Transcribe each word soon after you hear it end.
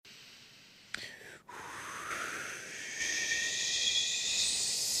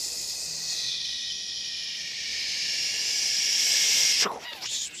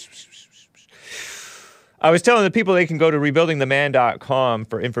I was telling the people they can go to rebuildingtheman.com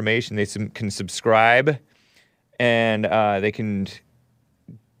for information. They can subscribe, and they can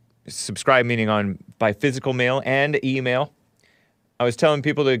subscribe, meaning by physical mail and email. I was telling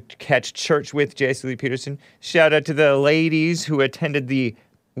people to catch Church with J.C. Lee Peterson. Shout out to the ladies who attended the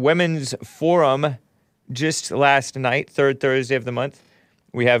Women's Forum just last night, third Thursday of the month.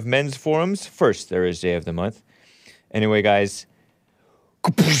 We have men's forums, first Thursday of the month. Anyway, guys.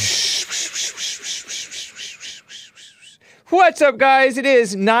 What's up, guys? It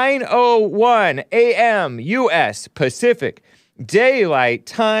is 9:01 a.m. U.S. Pacific Daylight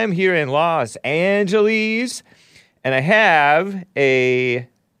Time here in Los Angeles. And I have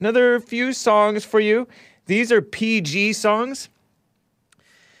another few songs for you. These are PG songs.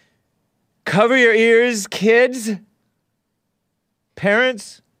 Cover your ears, kids.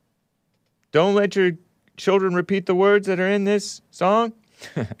 Parents, don't let your children repeat the words that are in this song.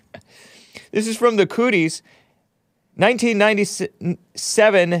 This is from the Cooties.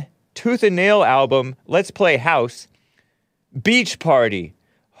 1997 Tooth and Nail album, Let's Play House, Beach Party.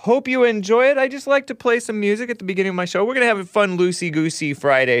 Hope you enjoy it. I just like to play some music at the beginning of my show. We're going to have a fun loosey-goosey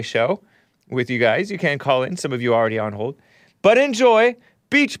Friday show with you guys. You can call in. Some of you are already on hold. But enjoy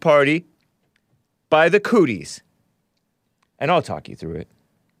Beach Party by the Cooties. And I'll talk you through it.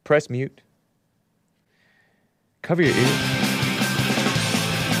 Press mute. Cover your ears.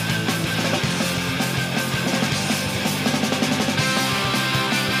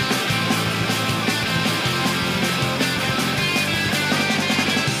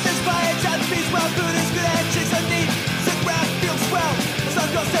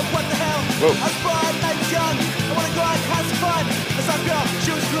 Whoa. I was born, I was young, I wanna go out and have some fun. I saw a girl,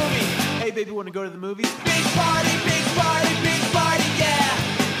 she was groovy. Hey baby, wanna go to the movies? Beach party, yeah.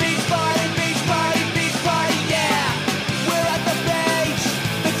 Beach party, yeah. We're at the beach,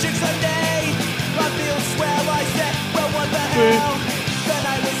 the chicks are naked. I feel swell, I said, well what the hell? Then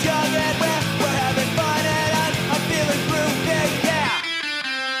I was young and we're having fun and I'm feeling groovy, yeah.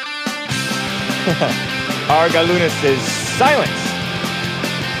 Argaluna says silence.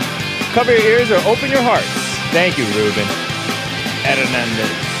 Cover your ears or open your hearts. Thank you, Ruben Hernandez.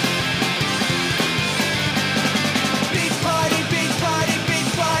 Beach party,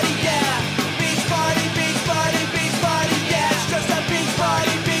 yeah. Beach party, yeah. It's just a beach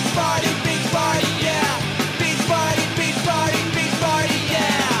party, yeah. Beach party,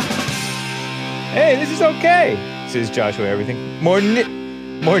 yeah. Hey, this is okay, says Joshua Everything. More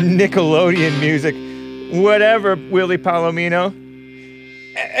Nickelodeon music. Whatever, Willie Palomino.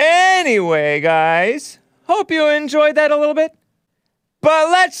 Anyway, guys, hope you enjoyed that a little bit. But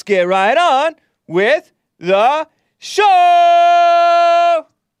let's get right on with the show!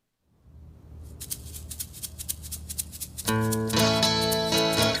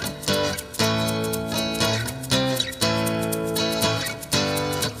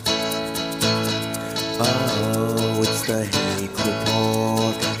 Oh, it's the Hake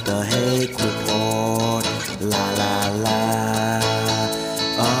Report, la la la.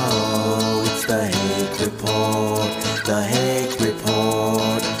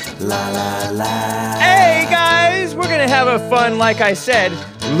 La la la. Hey guys, we're gonna have a fun, like I said,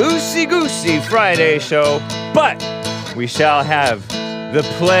 loosey-goosey Friday show, but we shall have the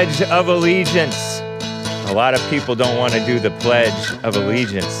Pledge of Allegiance. A lot of people don't want to do the Pledge of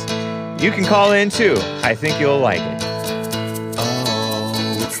Allegiance. You can call in too. I think you'll like it.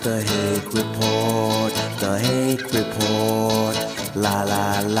 Oh, it's the Hake Report, la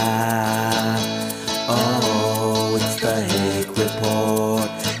la la. Oh, it's the Hake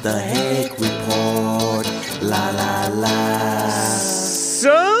Report, la la la.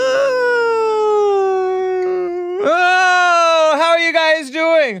 So, how are you guys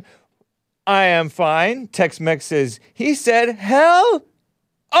doing? I am fine. Tex-Mex says, he said, hell,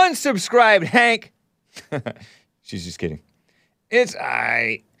 unsubscribed, Hank. She's just kidding. It's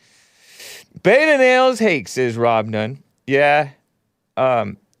I. Beta Nails Hake, says Rob Nunn. Yeah,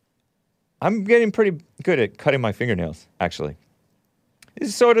 I'm getting pretty good at cutting my fingernails, actually. This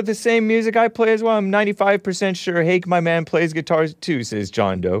is sort of the same music I play as well. I'm 95% sure Hake, my man, plays guitars too, says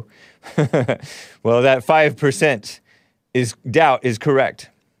John Doe. Well, that 5% doubt is correct.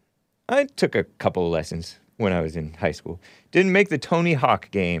 I took a couple of lessons when I was in high school. Didn't make the Tony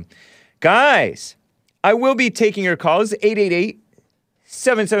Hawk game. Guys, I will be taking your calls,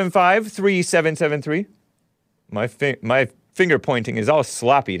 888-775-3773. My finger pointing is all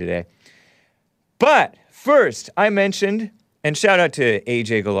sloppy today. But first, I mentioned, and shout out to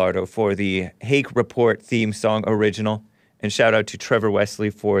AJ Gallardo for the Hake Report theme song original, and shout out to Trevor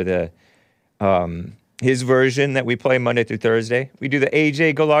Wesley for the his version that we play Monday through Thursday. We do the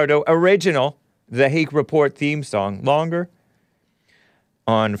AJ Gallardo original the Hake Report theme song, longer,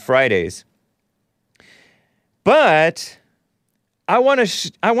 on Fridays. But I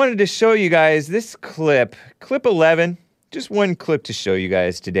wanted to show you guys this clip 11, just one clip to show you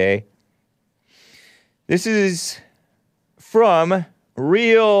guys today. This is from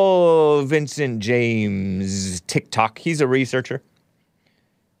Real Vincent James TikTok. He's a researcher,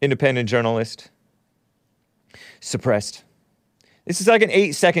 independent journalist, suppressed. This is like an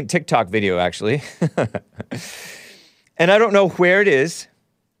 8-second TikTok video, actually. And I don't know where it is,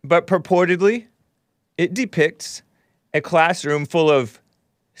 but purportedly it depicts a classroom full of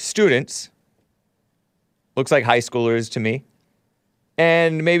students. Looks like high schoolers to me.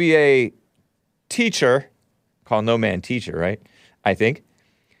 And maybe a teacher, called no man teacher, right? I think.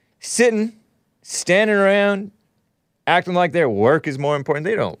 Standing around, acting like their work is more important.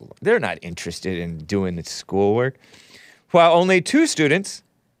 They're not interested in doing the schoolwork. While only 2 students,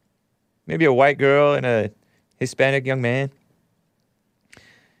 maybe a white girl and a Hispanic young man,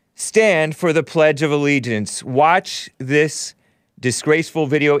 stand for the Pledge of Allegiance. Watch this disgraceful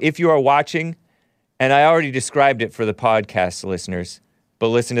video if you are watching, and I already described it for the podcast listeners, but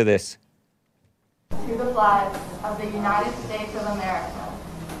listen to this. To the flag of the United States of America,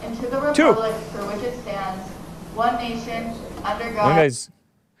 and to the republic for which it stands, one nation, under God.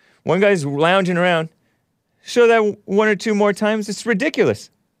 One guy's lounging around. Show that 1 or 2 more times. It's ridiculous.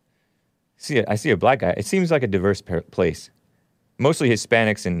 I see a black guy. It seems like a diverse place. Mostly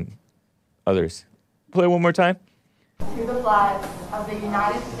Hispanics and others. Play one more time. To the flag of the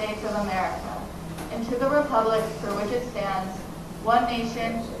United States of America, and to the republic for which it stands, one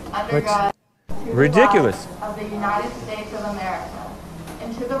nation, under God. Ridiculous. Of the United States of America,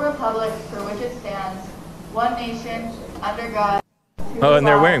 and to the republic for which it stands, one nation, under God. Oh, and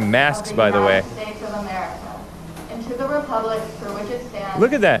they're wearing masks, by the way. States of America, and to the republic for which it stands.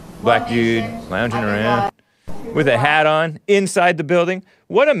 Look at that black dude lounging around with a hat on inside the building.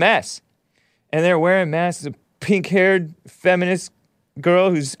 What a mess. And they're wearing masks. A pink-haired feminist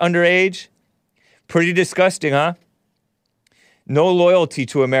girl who's underage. Pretty disgusting, huh? No loyalty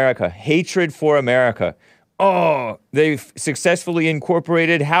to America. Hatred for America. Oh, they've successfully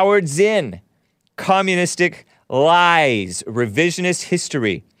incorporated Howard Zinn. Communistic lies. Revisionist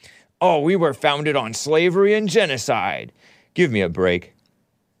history. Oh, we were founded on slavery and genocide. Give me a break.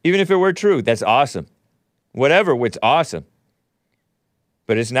 Even if it were true, that's awesome. Whatever, it's awesome.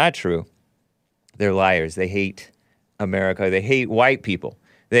 But it's not true. They're liars. They hate America. They hate white people.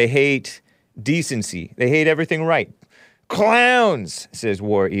 They hate decency. They hate everything right. Clowns, says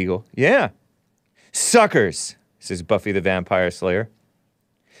War Eagle. Yeah. Suckers, says Buffy the Vampire Slayer.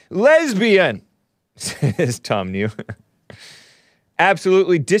 Lesbian, says Tom New.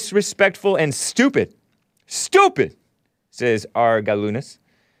 Absolutely disrespectful and stupid. Stupid, says R. Galunas.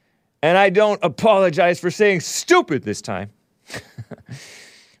 And I don't apologize for saying stupid this time.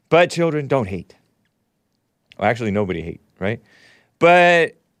 But children, don't hate. Well, actually, nobody hate, right?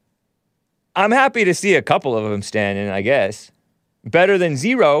 But I'm happy to see a couple of them standing, I guess. Better than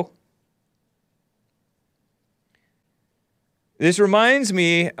 0. This reminds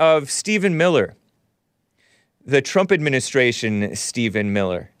me of Stephen Miller, the Trump administration Stephen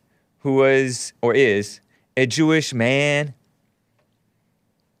Miller, who was, or is, a Jewish man.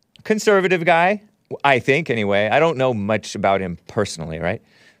 Conservative guy, I think anyway. I don't know much about him personally, right?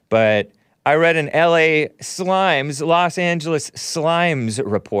 But I read an Los Angeles Slimes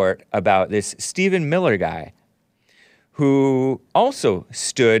report about this Stephen Miller guy who also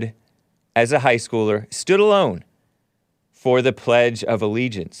stood as a high schooler, stood alone for the Pledge of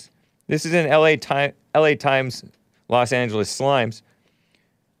Allegiance. This is an LA Times Los Angeles Slimes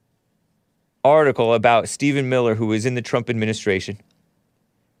article about Stephen Miller, who was in the Trump administration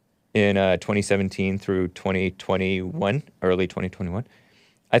in 2017 through 2021, early 2021.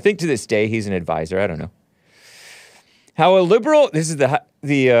 I think to this day he's an advisor. I don't know. How a liberal, this is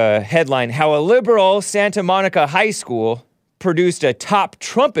the headline, how a liberal Santa Monica high school produced a top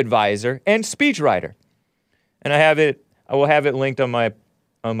Trump advisor and speechwriter. And I will have it linked on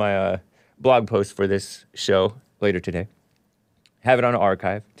my blog post for this show later today. Have it on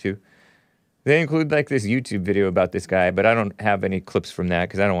archive too. They include like this YouTube video about this guy, but I don't have any clips from that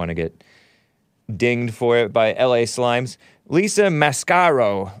because I don't want to get dinged for it by LA Slimes. Lisa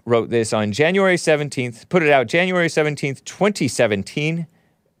Mascaro wrote this on January 17th, put it out January 17th, 2017,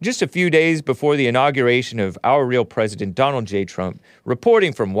 just a few days before the inauguration of our real president, Donald J. Trump,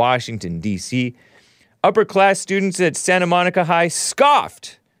 reporting from Washington, D.C. Upper-class students at Santa Monica High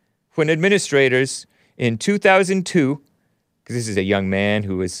scoffed when administrators in 2002, because this is a young man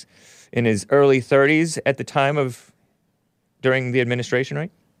who was in his early 30s at the time during the administration,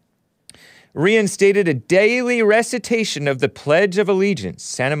 right? reinstated a daily recitation of the Pledge of Allegiance.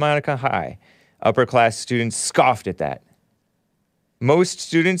 Santa Monica High. Upper-class students scoffed at that. Most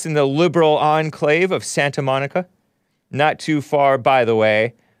students in the liberal enclave of Santa Monica, not too far, by the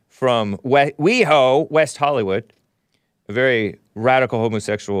way, from WeHo, West Hollywood, a very radical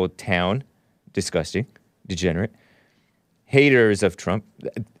homosexual town, disgusting, degenerate, haters of Trump.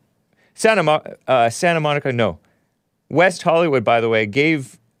 Santa Monica, no. West Hollywood, by the way,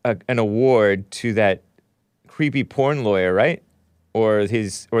 gave an award to that creepy porn lawyer, right? Or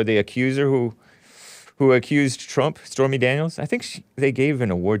the accuser who accused Trump, Stormy Daniels. I think they gave an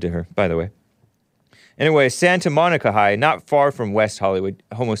award to her, by the way. Anyway, Santa Monica High, not far from West Hollywood,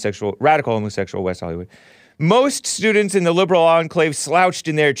 radical homosexual West Hollywood. Most students in the liberal enclave slouched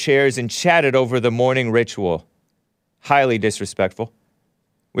in their chairs and chatted over the morning ritual. Highly disrespectful.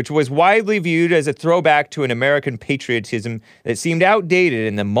 Which was widely viewed as a throwback to an American patriotism that seemed outdated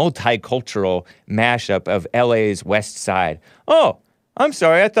in the multicultural mashup of LA's West Side. Oh, I'm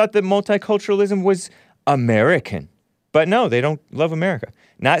sorry, I thought that multiculturalism was American. But no, they don't love America.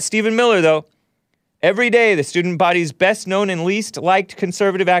 Not Stephen Miller, though. Every day, the student body's best known and least liked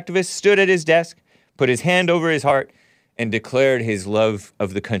conservative activist stood at his desk, put his hand over his heart, and declared his love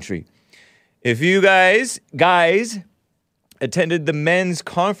of the country. If you guys attended the men's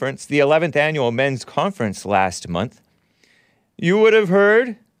conference, the 11th annual men's conference last month, you would have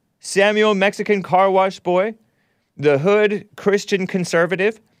heard Samuel Mexican Car Wash Boy, the hood Christian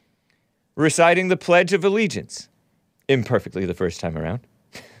conservative, reciting the Pledge of Allegiance. Imperfectly the first time around.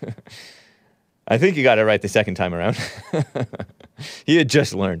 I think he got it right the second time around. He had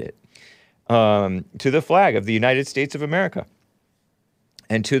just learned it. To the flag of the United States of America.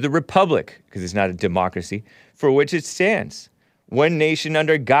 And to the republic, because it's not a democracy, for which it stands. One nation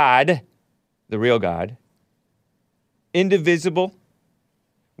under God, the real God, indivisible,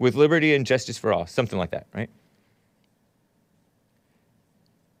 with liberty and justice for all. Something like that, right?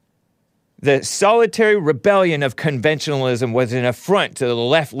 The solitary rebellion of conventionalism was an affront to the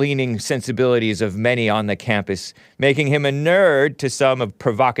left-leaning sensibilities of many on the campus, making him a nerd to some, a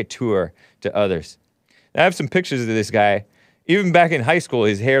provocateur to others. I have some pictures of this guy. Even back in high school,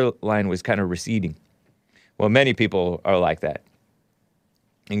 his hairline was kind of receding. Well, many people are like that,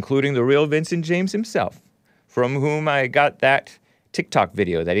 including the real Vincent James himself, from whom I got that TikTok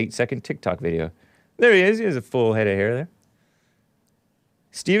video, that 8-second TikTok video. There he is. He has a full head of hair there.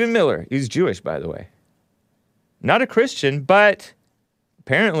 Stephen Miller. He's Jewish, by the way. Not a Christian, but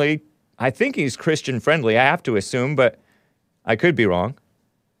apparently, I think he's Christian friendly. I have to assume, but I could be wrong.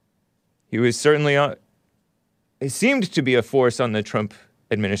 He was certainly it seemed to be a force on the Trump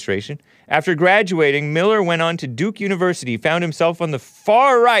administration. After graduating, Miller went on to Duke University, found himself on the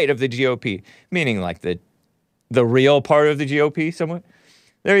far right of the GOP, meaning like the real part of the GOP somewhat.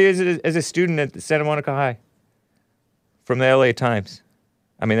 There he is as a student at the Santa Monica High from the LA Times.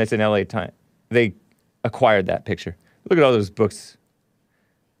 I mean, that's an LA Times. They acquired that picture. Look at all those books.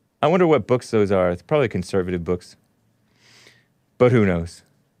 I wonder what books those are. It's probably conservative books. But who knows?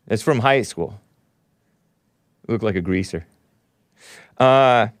 That's from high school. Look like a greaser.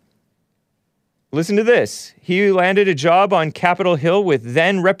 Listen to this. He landed a job on Capitol Hill with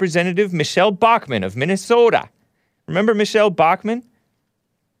then Representative Michelle Bachmann of Minnesota. Remember Michelle Bachmann?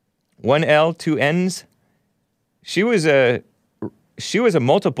 1 L, 2 N's. She was a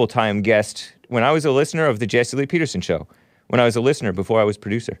multiple-time guest when I was a listener of the Jesse Lee Peterson show. When I was a listener before I was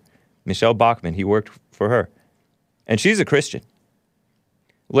producer. Michelle Bachmann, he worked for her. And she's a Christian.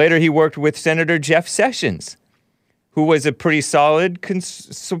 Later, he worked with Senator Jeff Sessions, who was a pretty solid,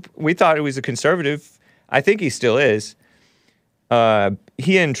 we thought he was a conservative. I think he still is.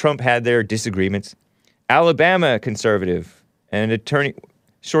 He and Trump had their disagreements. Alabama conservative and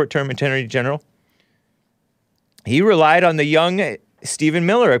short-term attorney general. He relied on the young Stephen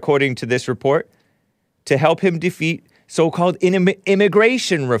Miller, according to this report, to help him defeat so-called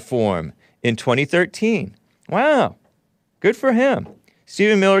immigration reform in 2013. Wow, good for him.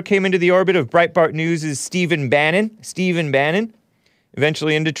 Stephen Miller came into the orbit of Breitbart News' Stephen Bannon,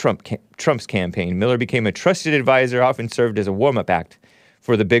 eventually into Trump's campaign. Miller became a trusted advisor, often served as a warm-up act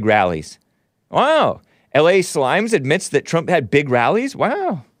for the big rallies. Wow. L.A. Slimes admits that Trump had big rallies?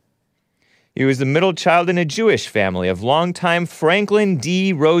 Wow. He was the middle child in a Jewish family of longtime Franklin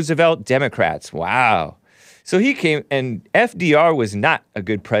D. Roosevelt Democrats. Wow. So he came, and FDR was not a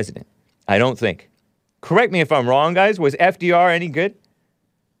good president, I don't think. Correct me if I'm wrong, guys. Was FDR any good?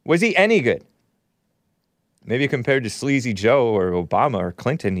 Was he any good? Maybe compared to Sleazy Joe or Obama or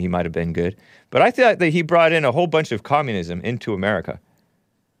Clinton, he might have been good. But I thought that he brought in a whole bunch of communism into America.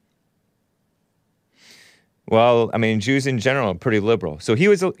 Well, I mean, Jews in general are pretty liberal. So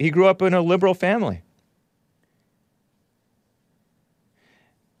he grew up in a liberal family.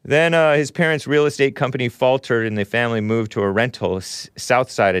 Then his parents' real estate company faltered and the family moved to a rental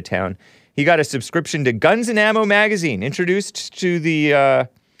south side of town. He got a subscription to Guns and Ammo magazine, introduced to the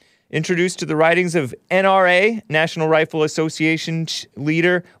writings of NRA, National Rifle Association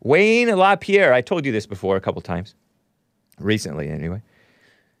leader Wayne LaPierre. I told you this before a couple times. Recently, anyway.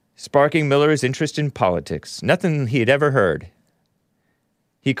 Sparking Miller's interest in politics. Nothing he had ever heard.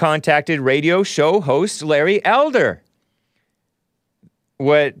 He contacted radio show host Larry Elder,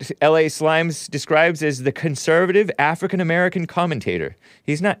 what L.A. Slimes describes as the conservative African-American commentator.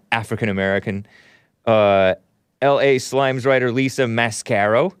 He's not African-American. L.A. Slimes writer Lisa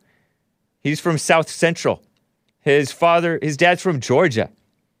Mascaro. He's from South Central. His dad's from Georgia.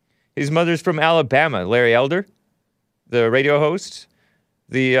 His mother's from Alabama. Larry Elder, the radio host,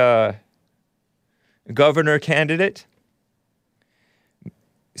 the governor candidate.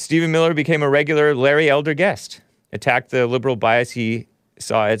 Stephen Miller became a regular Larry Elder guest, attacked the liberal bias he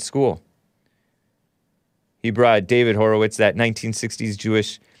saw at school. He brought David Horowitz, that 1960s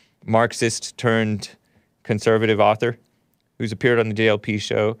Jewish Marxist turned conservative author who's appeared on the JLP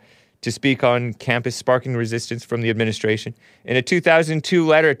show, to speak on campus, sparking resistance from the administration. In a 2002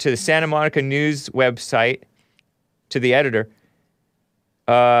 letter to the Santa Monica News website, to the editor,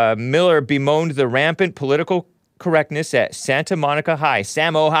 Miller bemoaned the rampant political correctness at Santa Monica High,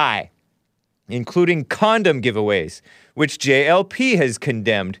 Samo High, including condom giveaways, which JLP has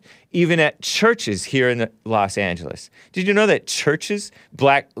condemned, even at churches here in Los Angeles. Did you know that churches,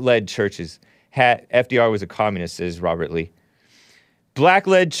 black-led churches, FDR was a communist, says Robert Lee.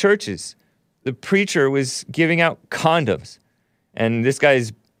 Black-led churches, the preacher was giving out condoms, and this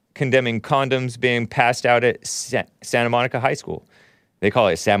guy's condemning condoms being passed out at Santa Monica High School. They call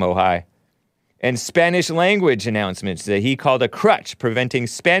it Samo High. And Spanish language announcements that he called a crutch, preventing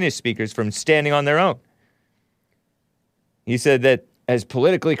Spanish speakers from standing on their own. He said that, as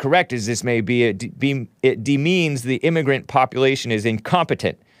politically correct as this may be, it demeans the immigrant population is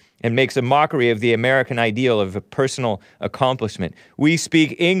incompetent and makes a mockery of the American ideal of a personal accomplishment. We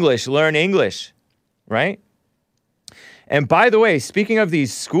speak English, learn English, right? And by the way, speaking of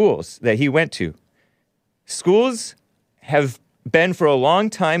these schools that he went to, schools have been for a long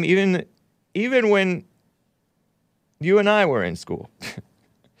time, even when you and I were in school.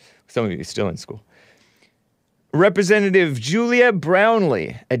 Some of you are still in school. Representative Julia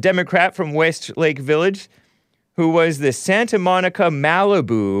Brownlee, a Democrat from Westlake Village, who was the Santa Monica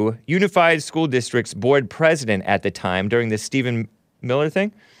Malibu Unified School District's board president at the time during the Stephen Miller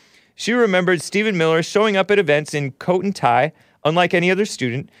thing. She remembered Stephen Miller showing up at events in coat and tie, unlike any other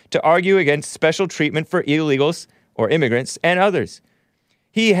student, to argue against special treatment for illegals or immigrants and others.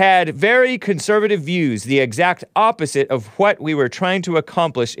 He had very conservative views, the exact opposite of what we were trying to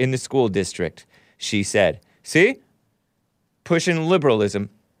accomplish in the school district, she said. See? Pushing liberalism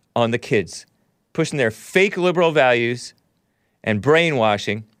on the kids. Pushing their fake liberal values and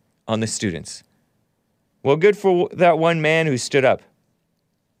brainwashing on the students. Well, good for that one man who stood up.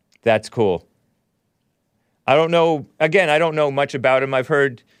 That's cool. I don't know much about him. I've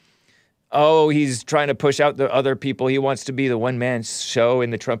heard, he's trying to push out the other people. He wants to be the one-man show in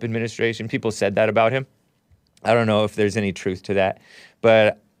the Trump administration. People said that about him. I don't know if there's any truth to that.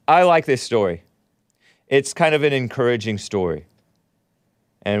 But I like this story. It's kind of an encouraging story.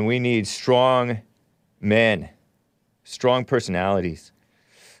 And we need strong men, strong personalities,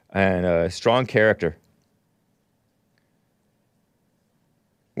 and strong character.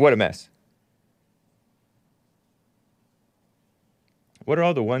 What a mess. What are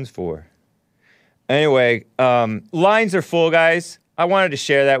all the ones for? Anyway, lines are full, guys. I wanted to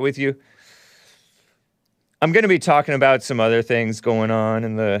share that with you. I'm going to be talking about some other things going on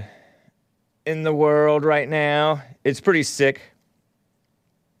in the world right now. It's pretty sick.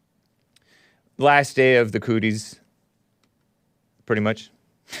 Last day of the cooties. Pretty much.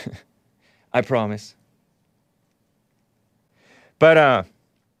 I promise. But,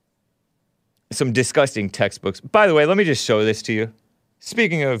 some disgusting textbooks. By the way, let me just show this to you.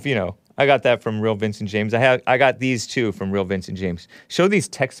 Speaking of, I got that from Real Vincent James. I got these too from Real Vincent James. Show these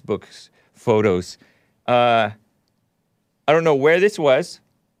textbooks photos. I don't know where this was,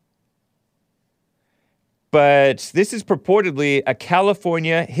 but this is purportedly a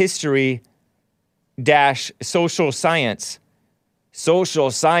California history social science.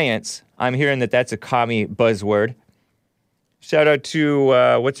 Social science. I'm hearing that's a commie buzzword. Shout out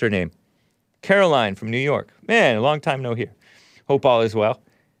to, what's her name? Caroline from New York. Man, a long time no hear. Hope all is well.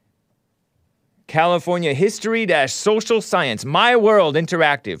 California history social science. My World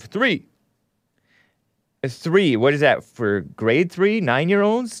Interactive. 3. 3. What is that for grade 3?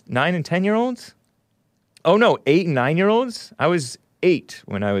 9-year-olds? 9 and 10-year-olds? Oh, no, 8 and 9-year-olds? I was 8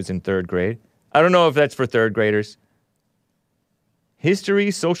 when I was in 3rd grade. I don't know if that's for 3rd graders.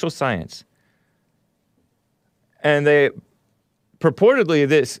 History, social science. And they purportedly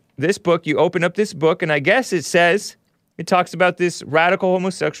this book, you open up this book, and I guess it talks about this radical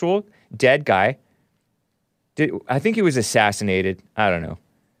homosexual dead guy. I think he was assassinated. I don't know.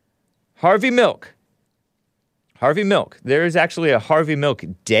 Harvey Milk. Harvey Milk. There is actually a Harvey Milk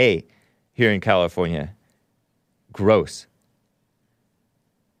Day here in California. Gross.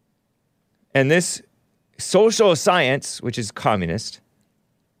 And this social science, which is communist,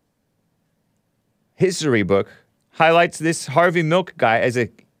 history book highlights this Harvey Milk guy as a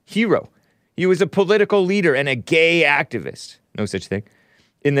hero. He was a political leader and a gay activist. No such thing.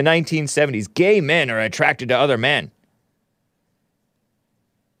 In the 1970s, gay men are attracted to other men.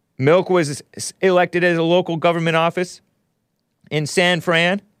 Milk was elected as a local government office in San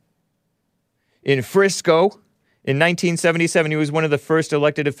Fran, in Frisco. In 1977, he was one of the first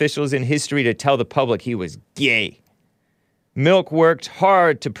elected officials in history to tell the public he was gay. Milk worked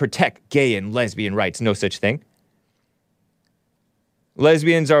hard to protect gay and lesbian rights. No such thing.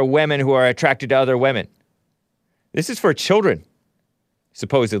 Lesbians are women who are attracted to other women. This is for children,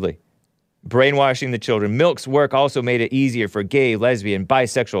 supposedly. Brainwashing the children. Milk's work also made it easier for gay, lesbian,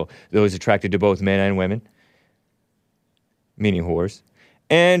 bisexual, those attracted to both men and women, meaning whores,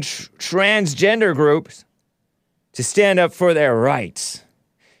 and transgender groups to stand up for their rights.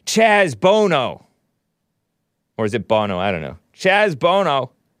 Chaz Bono. Or is it Bono? I don't know. Chaz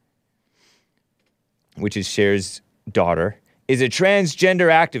Bono, which is Cher's daughter, is a transgender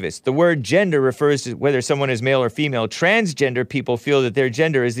activist. The word gender refers to whether someone is male or female. Transgender people feel that their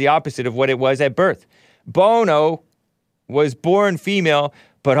gender is the opposite of what it was at birth. Bono was born female,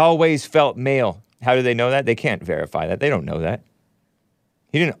 but always felt male. How do they know that? They can't verify that. They don't know that.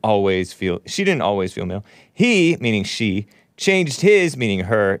 She didn't always feel male. He, meaning she, changed his, meaning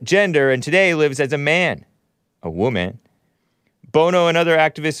her, gender, and today lives as a man, a woman. Bono and other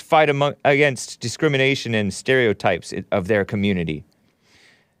activists fight against discrimination and stereotypes of their community.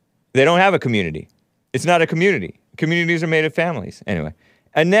 They don't have a community. It's not a community. Communities are made of families. Anyway,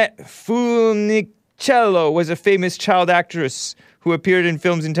 Annette Funicello was a famous child actress who appeared in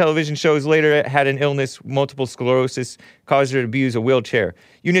films and television shows, later had an illness, multiple sclerosis, caused her to abuse a wheelchair.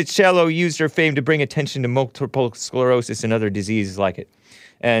 Funicello used her fame to bring attention to multiple sclerosis and other diseases like it.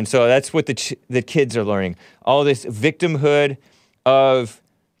 And so that's what the kids are learning. All this victimhood of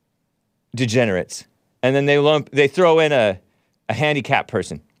degenerates. And then they throw in a handicapped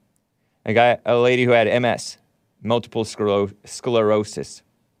person. A lady who had MS, multiple sclerosis.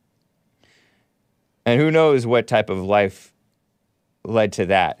 And who knows what type of life led to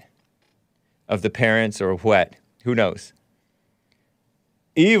that, of the parents or what. Who knows?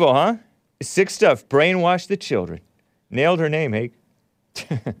 Evil, huh? Sick stuff. Brainwash the children. Nailed her name, Hake.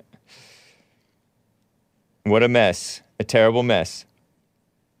 What a mess. A terrible mess.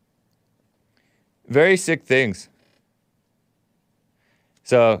 Very sick things.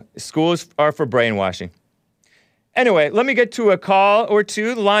 So, schools are for brainwashing. Anyway, let me get to a call or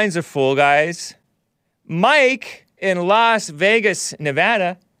two. The lines are full, guys. Mike in Las Vegas,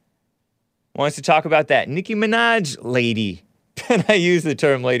 Nevada, wants to talk about that Nicki Minaj lady. And I use the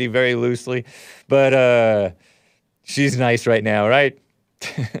term lady very loosely, but she's nice right now, right?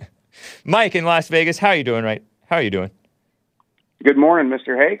 Mike in Las Vegas, how are you doing, How are you doing? Good morning,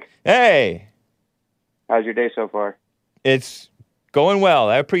 Mr. Hake. Hey. How's your day so far? It's going well.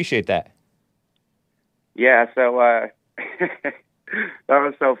 I appreciate that. Yeah, so that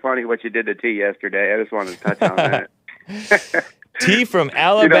was so funny what you did to T yesterday. I just wanted to touch on that. T from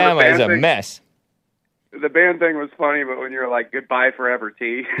Alabama is a mess. The band thing was funny, but when you were like, goodbye forever,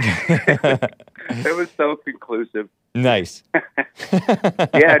 T, it was so conclusive. Nice.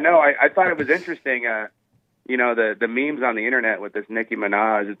 Yeah, no, I thought it was interesting. The memes on the internet with this Nicki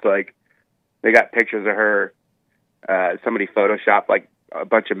Minaj, it's like they got pictures of her. Somebody photoshopped like a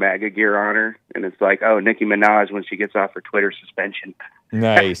bunch of MAGA gear on her, and it's like, oh, Nicki Minaj when she gets off her Twitter suspension.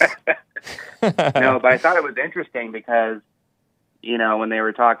 Nice. No, but I thought it was interesting because, when they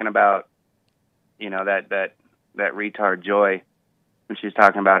were talking about, that retard Joy, when she's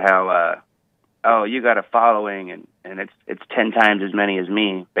talking about how, you got a following and it's 10 times as many as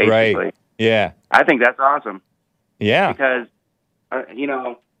me, basically. Right. Yeah. I think that's awesome. Yeah. Because,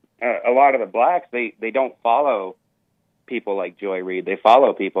 a lot of the blacks, they don't follow people like Joy Reid. They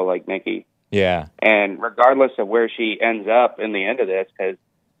follow people like Nicki. Yeah. And regardless of where she ends up in the end of this, because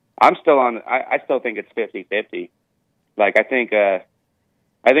I'm still I still think it's 50-50. Like, I think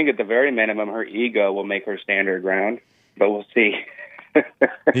I think at the very minimum, her ego will make her stand her ground, but we'll see.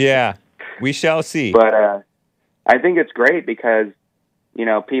 Yeah, we shall see. But I think it's great because, you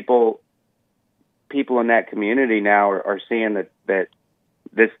know, people in that community now are seeing that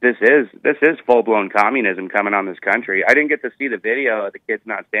this is full blown communism coming on this country. I didn't get to see the video of the kids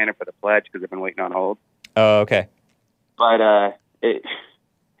not standing for the pledge because I've been waiting on hold. Oh, okay. But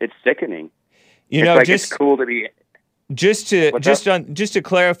it's sickening. You know, it's cool to be. Just to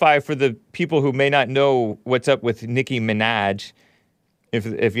clarify for the people who may not know what's up with Nicki Minaj,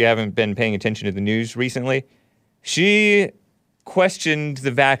 if you haven't been paying attention to the news recently, she questioned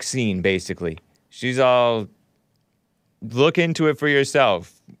the vaccine. Basically, she's all, look into it for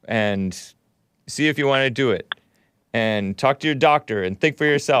yourself and see if you want to do it, and talk to your doctor and think for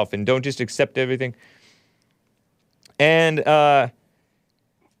yourself and don't just accept everything. And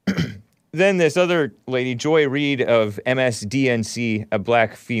then this other lady, Joy Reid of MSDNC, a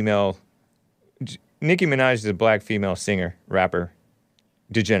black female. Nicki Minaj is a black female singer, rapper,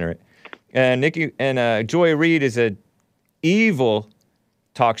 degenerate. And Joy Reid is a evil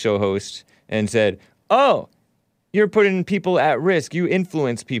talk show host and said, "Oh, you're putting people at risk. You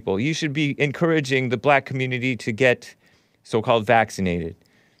influence people. You should be encouraging the black community to get so-called vaccinated."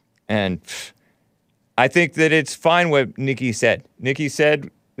 And I think that it's fine what Nicki said. Nicki said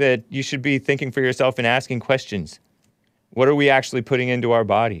that you should be thinking for yourself and asking questions. What are we actually putting into our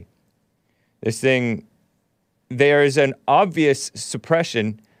body? This thing, there is an obvious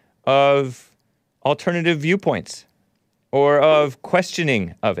suppression of alternative viewpoints or of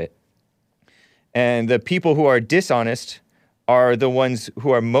questioning of it. And the people who are dishonest are the ones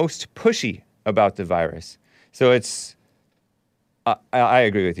who are most pushy about the virus. So it's, I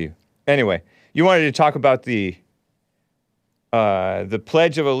agree with you. Anyway, you wanted to talk about the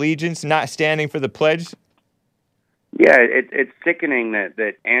Pledge of Allegiance, not standing for the pledge? Yeah, it's sickening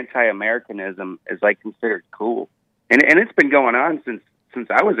that anti-Americanism is like considered cool, and it's been going on since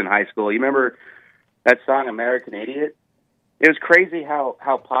I was in high school. You remember that song "American Idiot"? It was crazy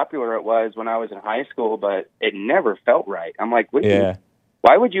how popular it was when I was in high school, but it never felt right. I'm like,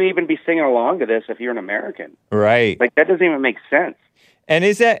 why would you even be singing along to this if you're an American? Right. Like, that doesn't even make sense. And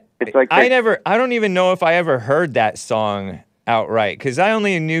is that? It's like I don't even know if I ever heard that song outright, because I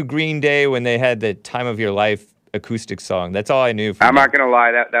only knew Green Day when they had the Time of Your Life acoustic song. That's all I knew. I'm not going to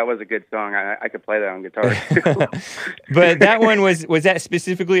lie, that was a good song. I could play that on guitar. But that one was that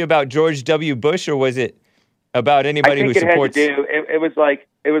specifically about George W. Bush, or was it about anybody who supports? It was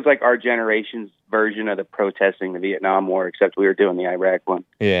like our generation's version of the protesting the Vietnam War, except we were doing the Iraq one.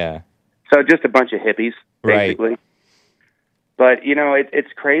 Yeah. So just a bunch of hippies, basically. Right. But, you know,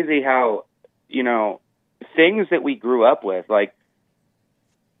 it's crazy how, you know, things that we grew up with, like,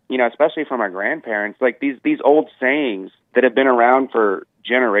 you know, especially from our grandparents, like these old sayings that have been around for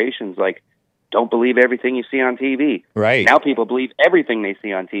generations, like, don't believe everything you see on TV. Right. Now people believe everything they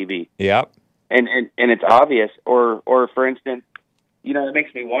see on TV. Yep. And it's obvious. Or for instance, you know, it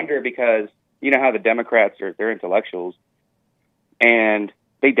makes me wonder because, you know how the Democrats they're intellectuals, and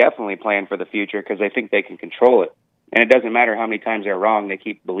they definitely plan for the future because they think they can control it. And it doesn't matter how many times they're wrong, they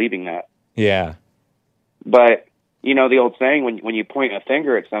keep believing that. Yeah. But, you know, the old saying, when you point a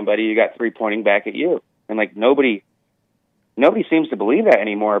finger at somebody, you got three pointing back at you. And, like, nobody seems to believe that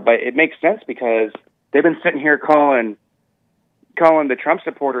anymore. But it makes sense because they've been sitting here calling the Trump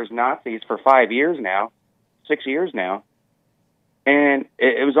supporters Nazis for 5 years now, 6 years now. And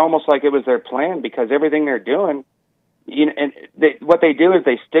it was almost like it was their plan because everything they're doing, you know, and what they do is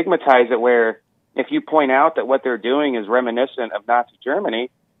they stigmatize it where if you point out that what they're doing is reminiscent of Nazi Germany,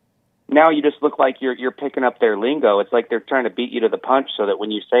 now you just look like you're picking up their lingo. It's like they're trying to beat you to the punch so that when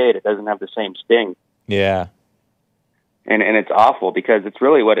you say it, it doesn't have the same sting. Yeah. And it's awful because it's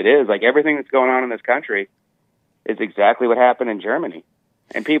really what it is. Like everything that's going on in this country is exactly what happened in Germany.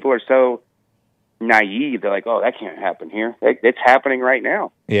 And people are so naive. They're like, oh, that can't happen here. It's happening right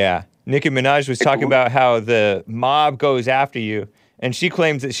now. Yeah. Nicki Minaj was talking about how the mob goes after you, and she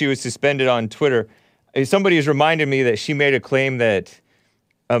claims that she was suspended on Twitter. Somebody has reminded me that she made a claim that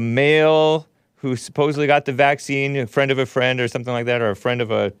a male who supposedly got the vaccine, a friend of a friend or something like that, or a friend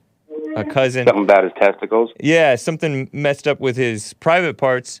of a cousin. Something about his testicles? Yeah, something messed up with his private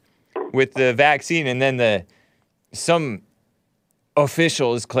parts with the vaccine, and then some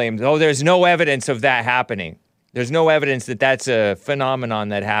officials claimed, oh, there's no evidence of that happening. There's no evidence that that's a phenomenon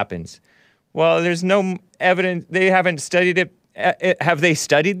that happens. Well, there's no evidence. They haven't studied it. Have they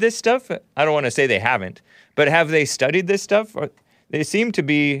studied this stuff? I don't want to say they haven't, but have they studied this stuff? They seem to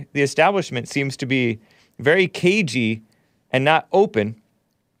be, the establishment seems to be very cagey and not open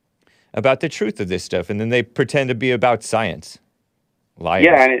about the truth of this stuff, and then they pretend to be about science. Liars.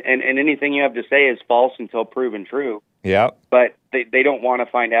 Yeah, and anything you have to say is false until proven true. Yeah. But they don't want to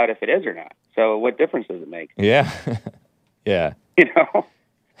find out if it is or not. So what difference does it make? Yeah. Yeah. You know,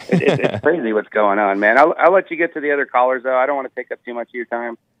 it's crazy what's going on, man. I'll let you get to the other callers, though. I don't want to take up too much of your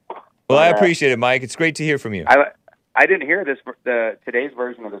time. Well, I appreciate it, Mike. It's great to hear from you. I didn't hear today's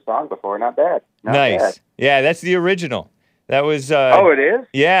version of the song before. Not bad. Not nice. bad. Yeah, that's the original. That was. Oh, it is?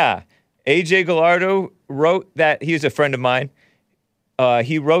 Yeah. AJ Gallardo wrote that. He was a friend of mine.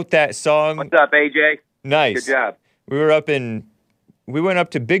 He wrote that song. What's up, AJ? Nice. Good job. We went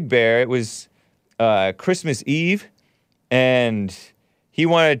up to Big Bear. It was Christmas Eve, and he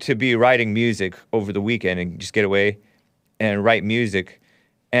wanted to be writing music over the weekend and just get away and write music.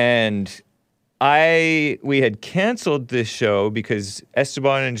 And we had canceled this show because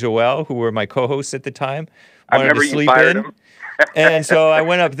Esteban and Joel, who were my co-hosts at the time, wanted to sleep in. And so I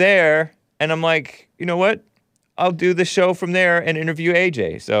went up there, and I'm like, you know what? I'll do the show from there and interview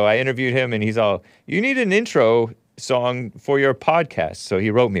AJ. So I interviewed him, and he's all, you need an intro song for your podcast. So he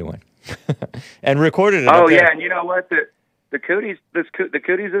wrote me one and recorded it. Oh, yeah, and you know what? The cooties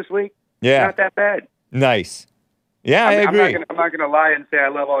this week, yeah, not that bad. Nice. Yeah, I agree. I'm not gonna lie and say I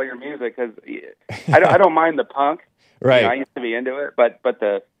love all your music because I don't mind the punk. Right. You know, I used to be into it, but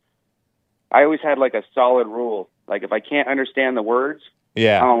I always had like a solid rule. Like if I can't understand the words,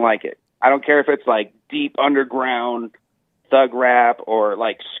 I don't like it. I don't care if it's like deep underground thug rap or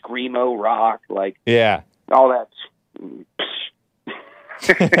like screamo rock, like all that.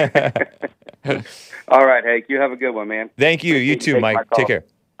 All right, Hank, you have a good one, man. Thank you. You too, Mike. Take care.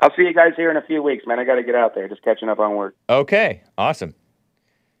 I'll see you guys here in a few weeks, man. I got to get out there. Just catching up on work. Okay. Awesome.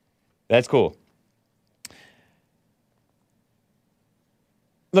 That's cool.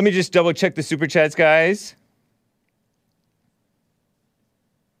 Let me just double check the super chats, guys.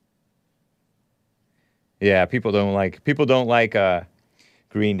 Yeah, people don't like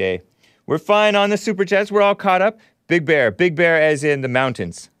Green Day. We're fine on the super chats. We're all caught up. Big Bear as in the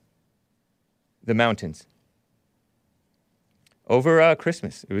mountains. The mountains. Over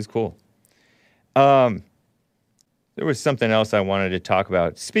Christmas. It was cool. There was something else I wanted to talk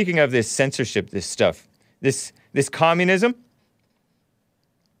about. Speaking of this censorship, this stuff, this communism.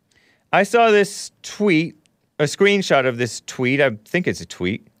 I saw this tweet, a screenshot of this tweet. I think it's a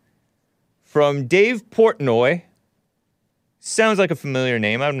tweet from Dave Portnoy. Sounds like a familiar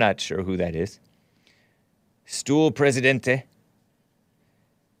name. I'm not sure who that is. Stool Presidente.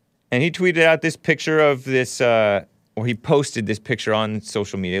 And he tweeted out this picture of this, or he posted this picture on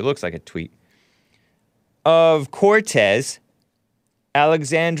social media. It looks like a tweet. Of Cortez,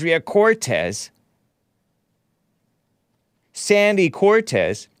 Alexandria Cortez, Sandy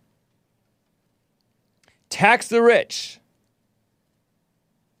Cortez, tax the rich.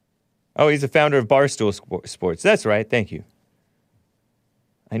 Oh, he's the founder of Barstool Sports. That's right. Thank you.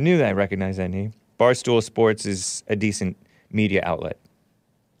 I knew that I recognized that name. Barstool Sports is a decent media outlet.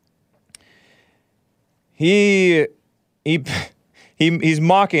 He's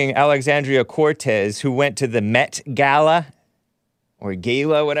mocking Alexandria Cortez, who went to the Met Gala, or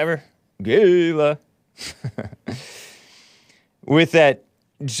Gala, whatever. Gala. With that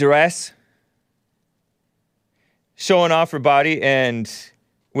dress, showing off her body, and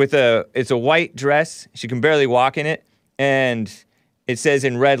it's a white dress. She can barely walk in it, and it says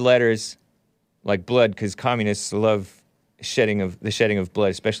in red letters, like blood, because communists love the shedding of blood,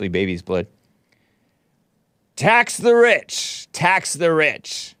 especially baby's blood. Tax the rich. Tax the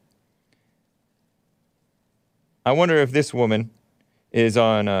rich. I wonder if this woman is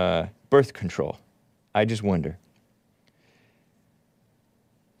on birth control. I just wonder.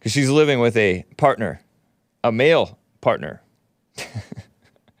 Because she's living with a partner, a male partner.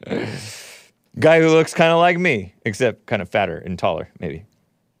 Guy who looks kind of like me, except kind of fatter and taller, maybe.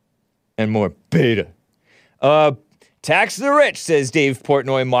 And more beta. Tax the rich, says Dave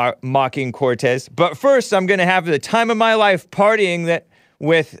Portnoy, mocking Cortez. But first, I'm going to have the time of my life partying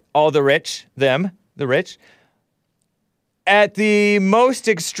with all the rich, the rich, at the most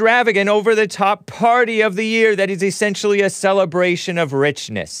extravagant, over-the-top party of the year that is essentially a celebration of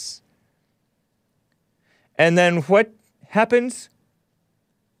richness. And then what happens?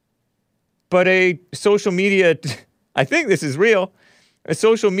 But a social media, I think this is real, a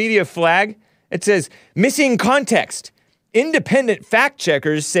social media flag. It says, missing context. Independent fact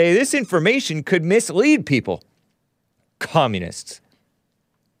checkers say this information could mislead people. Communists.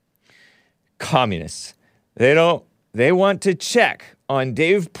 Communists. They want to check on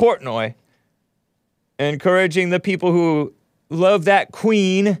Dave Portnoy, encouraging the people who love that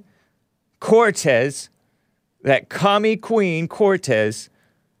queen, Cortez, that commie queen, Cortez.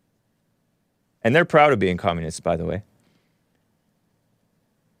 And they're proud of being communists, by the way.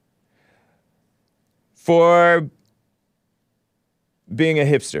 for being a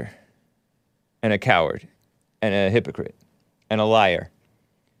hipster and a coward and a hypocrite and a liar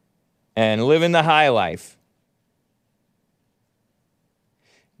and living the high life.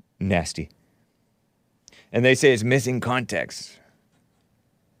 Nasty. And they say it's missing context.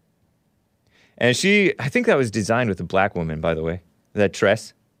 And I think that was designed with a black woman, by the way, that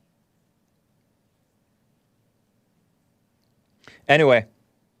tress. Anyway,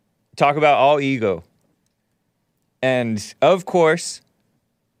 talk about all ego. And of course,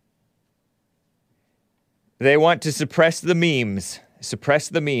 they want to suppress the memes, suppress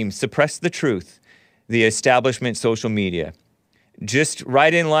the truth, the establishment social media. Just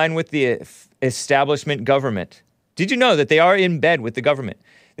right in line with the establishment government. Did you know that they are in bed with the government?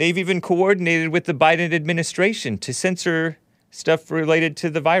 They've even coordinated with the Biden administration to censor stuff related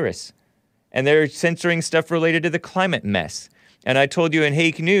to the virus. And they're censoring stuff related to the climate mess. And I told you in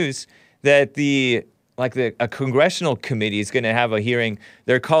Hake News that a congressional committee is going to have a hearing.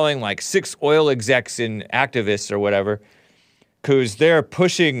 They're calling like 6 oil execs and activists or whatever, because they're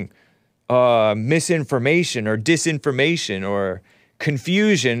pushing misinformation or disinformation or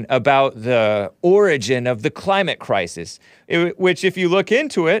confusion about the origin of the climate crisis, which if you look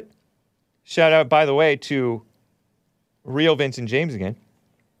into it, shout out, by the way, to Real Vincent James again,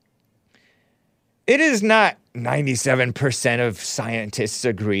 it is not 97% of scientists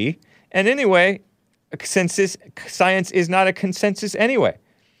agree. And anyway, science is not a consensus anyway.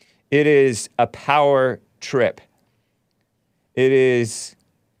 It is a power trip. It is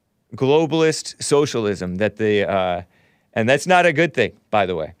globalist socialism that and that's not a good thing, by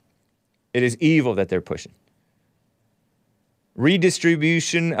the way. It is evil that they're pushing.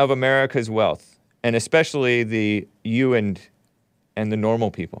 Redistribution of America's wealth, and especially you and the normal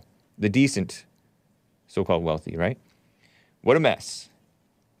people, the decent, so-called wealthy, right? What a mess.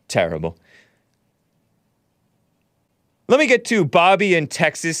 Terrible. Let me get to Bobby in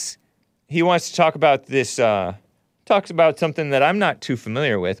Texas. He wants to talk about this, talks about something that I'm not too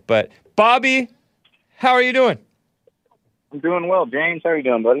familiar with, but Bobby, how are you doing? I'm doing well. James, how are you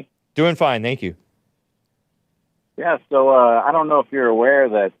doing, buddy? Doing fine, thank you. Yeah, so I don't know if you're aware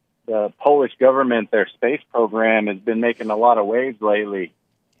that the Polish government, their space program, has been making a lot of waves lately.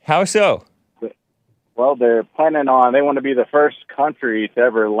 How so? Well, they're planning on, they want to be the first country to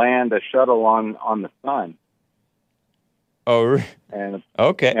ever land a shuttle on the sun. Oh, and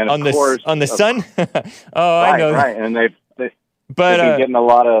okay. And on the sun? Oh, right, I know. Right, and they've been getting a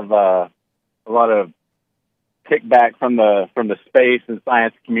lot of kickback from the space and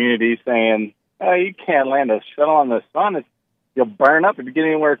science community saying, "Oh, you can't land a shuttle on the sun. You'll burn up if you get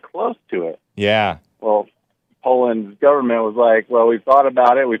anywhere close to it." Yeah. Well, Poland's government was like, "Well, we thought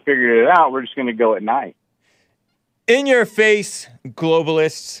about it. We figured it out. We're just going to go at night." In your face,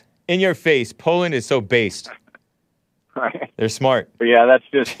 globalists. In your face. Poland is so based. Right. They're smart. But yeah, that's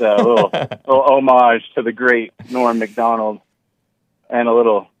just a little homage to the great Norm Macdonald, and a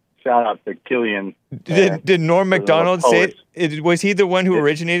little shout out to Killian. Did Norm Macdonald say it? Was he the one who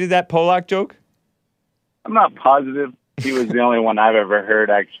originated that Polak joke? I'm not positive. He was the only one I've ever heard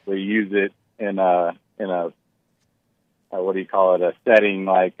actually use it in a what do you call it? A setting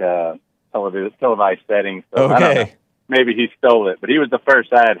like televised setting. So okay. I don't know. Maybe he stole it, but he was the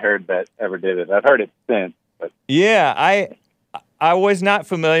first I had heard that ever did it. I've heard it since. But. Yeah, I was not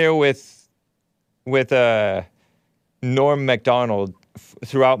familiar with Norm Macdonald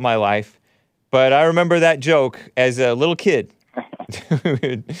throughout my life, but I remember that joke as a little kid.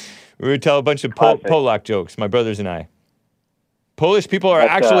 We would tell a bunch of Polak jokes, my brothers and I. Polish people are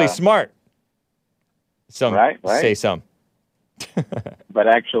actually smart. Some say some. But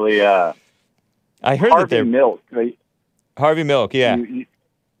actually, I heard Harvey that they're Milk. Harvey Milk, yeah.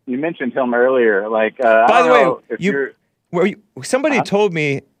 You mentioned him earlier. Like, by the way, if somebody told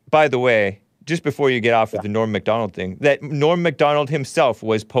me, by the way, just before you get off with the Norm Macdonald thing, that Norm Macdonald himself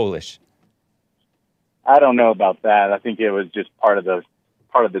was Polish. I don't know about that. I think it was just part of the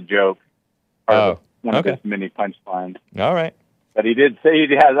joke. One of his mini punchlines. All right. But he did say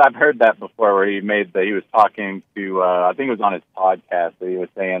he has. I've heard that before, where he was talking to. I think it was on his podcast that he was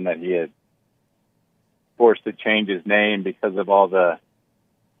saying that he had forced to change his name because of all the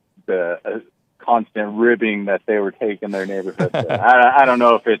constant ribbing that they were taking their neighborhood. I don't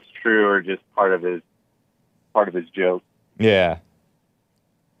know if it's true or just part of his joke. Yeah.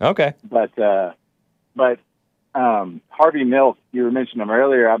 Okay. But Harvey Milk, you were mentioning him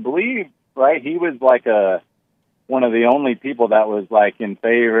earlier, I believe, right? He was like one of the only people that was like in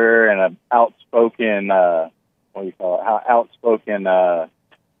favor and an outspoken, what do you call it? How outspoken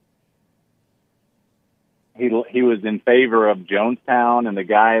he was in favor of Jonestown, and the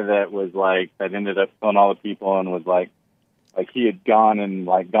guy that was like that ended up killing all the people and was like he had gone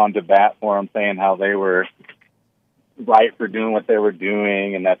to bat for him, saying how they were right for doing what they were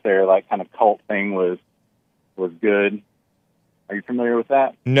doing and that their like kind of cult thing was good. Are you familiar with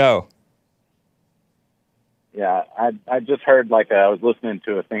that? No. Yeah, I just heard I was listening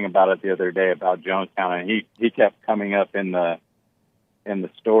to a thing about it the other day about Jonestown, and he kept coming up in the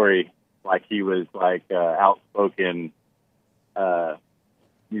story like he was outspoken,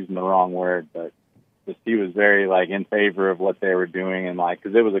 using the wrong word, but just he was very in favor of what they were doing, and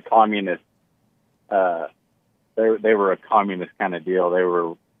because it was a communist, they were a communist kind of deal. They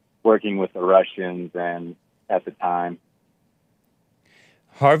were working with the Russians and at the time.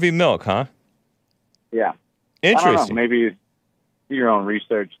 Harvey Milk, huh? Yeah. Interesting. I don't know, maybe do your own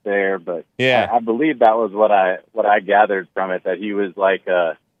research there, but yeah, I believe that was what I gathered from it, that he was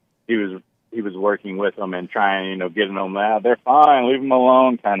he was working with them and trying, getting them out. They're fine, leave them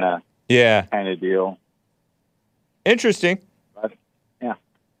alone, kind of deal. Interesting. But, yeah,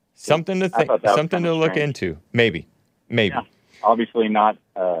 something to think, something to look into. Maybe. Yeah. Obviously not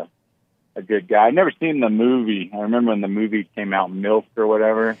a good guy. I've never seen the movie. I remember when the movie came out, Milk or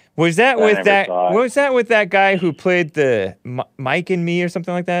whatever. Was that with that? Was that with that guy who played the Mike and Me or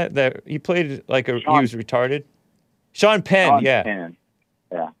something like that? That he played he was retarded. Sean Penn. Penn.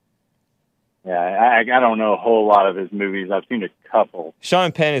 Yeah. I don't know a whole lot of his movies. I've seen a couple.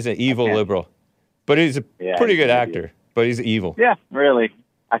 Sean Penn is an evil liberal, but he's a pretty good actor. But he's evil. Yeah, really.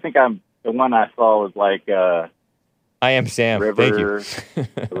 I think the one I saw was I Am Sam. River, Thank you.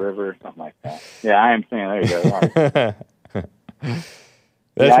 The River, something like that. Yeah, I Am Sam. There you go.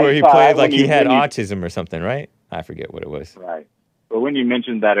 That's where he played he had autism or something, right? I forget what it was. Right. But when you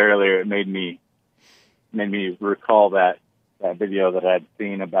mentioned that earlier, it made me recall that video that I'd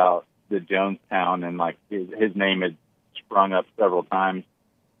seen about the Jonestown, and his name had sprung up several times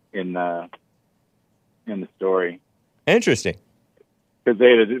in the story. Interesting. Because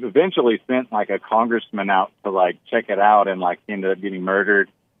they had eventually sent a congressman out to check it out, and he ended up getting murdered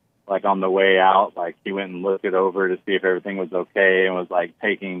on the way out. He went and looked it over to see if everything was okay, and was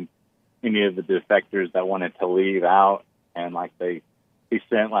taking any of the defectors that wanted to leave out, and he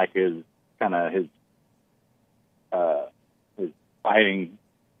sent his fighting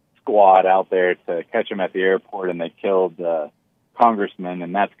squad out there to catch him at the airport, and they killed the congressman,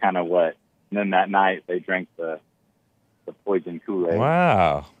 and that's kind of what. And then that night they drank the poison Kool-Aid.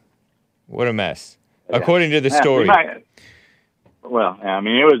 Wow. What a mess. Yeah. According to the story. It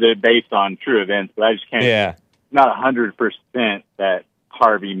was based on true events, but I just can't. Yeah. Not 100% that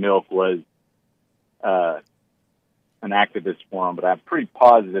Harvey Milk was an activist for him, but I'm pretty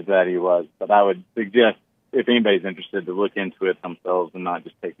positive that he was. But I would suggest, if anybody's interested, to look into it themselves and not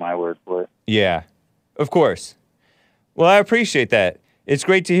just take my word for it. Yeah, of course. Well, I appreciate that. It's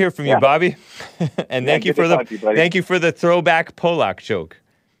great to hear from you, Bobby. And thank you for the throwback Polak joke.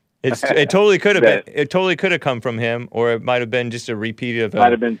 It totally could have been. It totally could have come from him, or it might have been just a repeat of.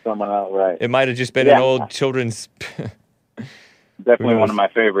 Might have been someone else, right? It might have just been an old children's. Definitely one of my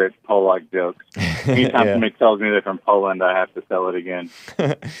favorite Polak jokes. Anytime somebody tells me they're from Poland, I have to tell it again.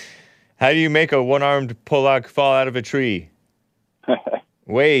 How do you make a one-armed Polak fall out of a tree?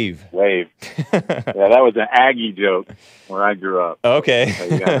 Wave. Yeah, that was an Aggie joke where I grew up. Okay. So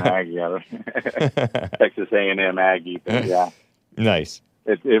you got an Aggie out of Texas A&M Aggie. But yeah. Nice.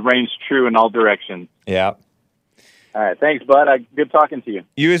 It rings true in all directions. Yeah. All right. Thanks, bud. Good talking to you.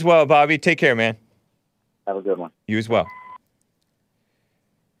 You as well, Bobby. Take care, man. Have a good one. You as well.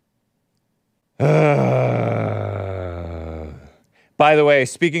 By the way,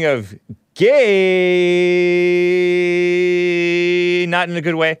 speaking of gay, not in a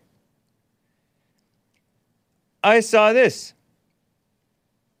good way, I saw this.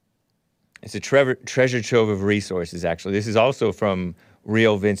 It's a treasure trove of resources, actually. This is also from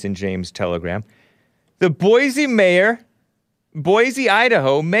Real Vincent James Telegram. The Boise,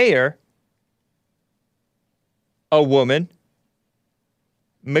 Idaho mayor, a woman,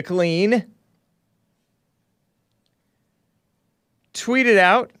 McLean, tweeted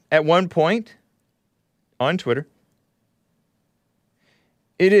out at one point on Twitter,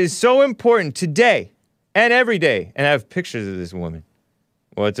 "It is so important today and every day," and I have pictures of this woman.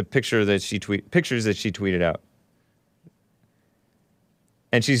 Well, it's a picture that pictures that she tweeted out.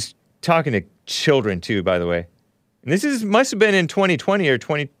 And she's talking to children too, by the way. And this must have been in 2020 or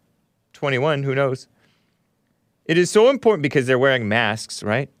 2021, who knows. It is so important because they're wearing masks,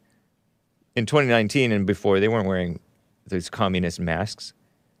 right? In 2019 and before, they weren't wearing those communist masks.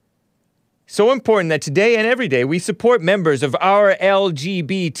 So important that today and every day we support members of our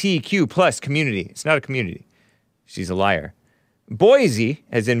LGBTQ plus community. It's not a community. She's a liar. Boise,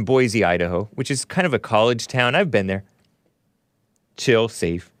 as in Boise, Idaho, which is kind of a college town. I've been there. Chill,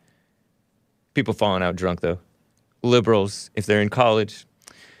 safe. People falling out drunk, though. Liberals, if they're in college.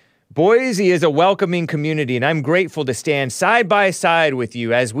 Boise is a welcoming community, and I'm grateful to stand side by side with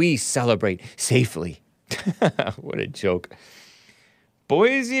you as we celebrate safely. What a joke.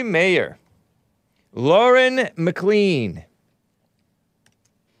 Boise Mayor Lauren McLean.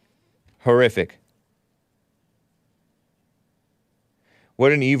 Horrific.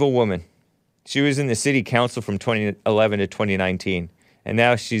 What an evil woman. She was in the city council from 2011 to 2019, and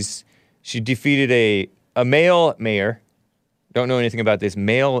now she defeated a male mayor. Don't know anything about this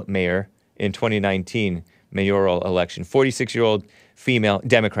male mayor in 2019 mayoral election. 46-year-old female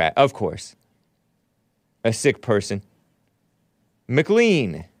Democrat, of course. A sick person.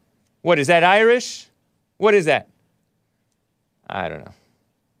 McLean. What, is that Irish? What is that? I don't know.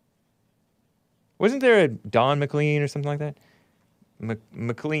 Wasn't there a Don McLean or something like that?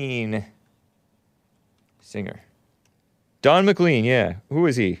 McLean. Singer. Don McLean, yeah. Who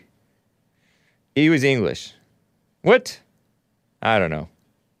was he? He was English. What? I don't know.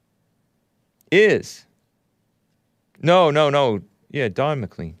 Is. No. Yeah, Don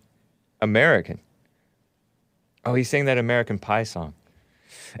McLean. American. Oh, he sang that American Pie song.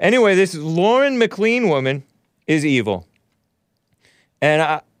 Anyway, this Lauren McLean woman is evil.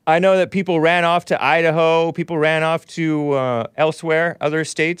 And I know that people ran off to Idaho. People ran off to elsewhere, other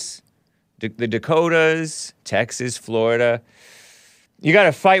states. The Dakotas, Texas, Florida. You got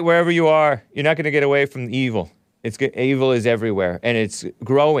to fight wherever you are. You're not going to get away from evil. Evil is everywhere, and it's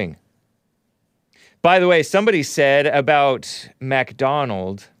growing. By the way, somebody said about Norm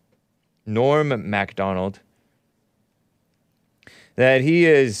MacDonald, that he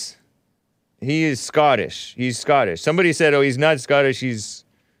is Scottish. He's Scottish. Somebody said, oh, he's not Scottish, he's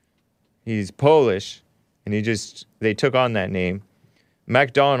Polish, and they took on that name.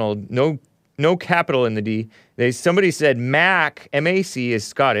 MacDonald, no capital in the D. Somebody said Mac, M-A-C, is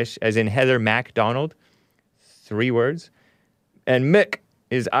Scottish, as in Heather MacDonald. 3 words. And Mick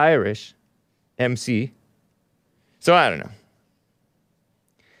is Irish, M-C. So I don't know.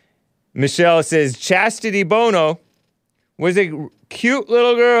 Michelle says, Chastity Bono was a cute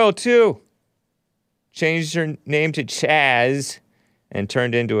little girl, too. Changed her name to Chaz and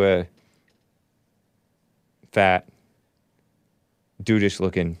turned into a fat,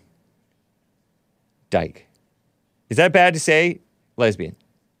 dudish-looking dyke. Is that bad to say? Lesbian.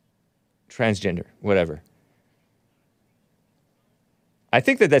 Transgender. Whatever. I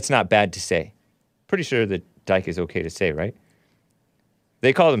think that's not bad to say. Pretty sure that dyke is okay to say, right?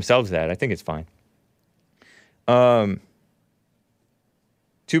 They call themselves that. I think it's fine.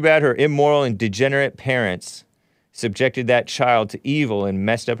 Too bad her immoral and degenerate parents subjected that child to evil and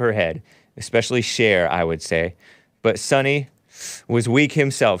messed up her head. Especially Cher, I would say. But Sonny was weak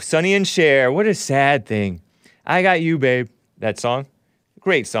himself. Sonny and Cher, what a sad thing. I Got You, Babe. That song?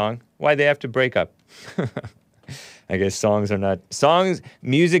 Great song. Why'd they have to break up? I guess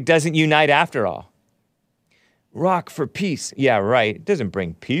music doesn't unite after all. Rock for peace. Yeah, right. It doesn't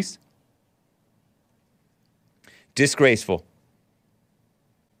bring peace. Disgraceful.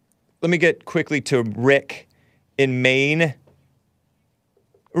 Let me get quickly to Rick in Maine.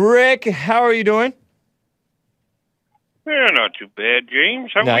 Rick, how are you doing? Yeah, not too bad,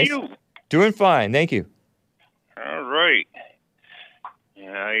 James. How Nice. are you? Doing fine, thank you. All right.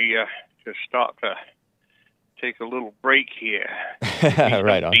 Yeah, I just stopped to take a little break here.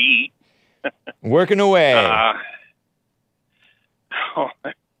 Right on. To eat. Working away.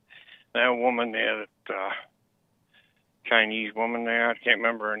 That woman there, that Chinese woman there, I can't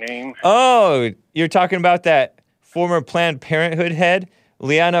remember her name. Oh, you're talking about that former Planned Parenthood head,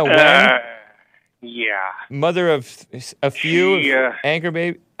 Liana Wen? Yeah. Mother of a few She, anchor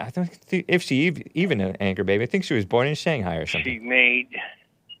baby. I don't think if she even an anchor baby. I think she was born in Shanghai or something.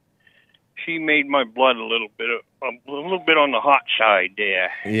 She made my blood a little bit on the hot side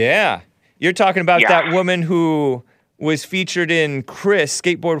there. Yeah. You're talking about that woman who was featured in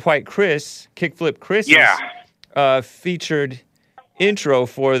Skateboard White Chris, Kickflip Chris' featured intro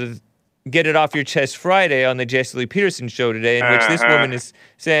for the Get It Off Your Chest Friday on the Jesse Lee Peterson show today, in which this woman is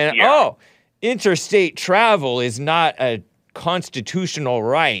saying, interstate travel is not a constitutional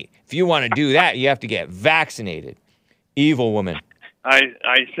right. If you want to do that, you have to get vaccinated. Evil woman. I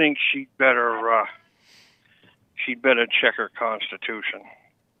think she'd better check her constitution,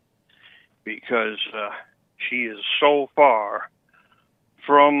 because she is so far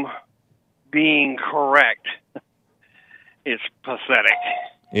from being correct. It's pathetic.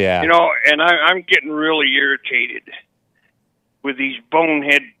 Yeah. You know, and I'm getting really irritated with these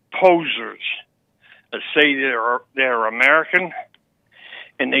bonehead posers that say they're American,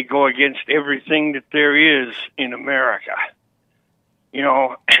 and they go against everything that there is in America. You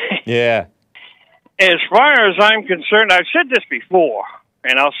know. Yeah. As far as I'm concerned, I've said this before,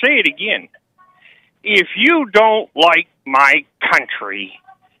 and I'll say it again. If you don't like my country,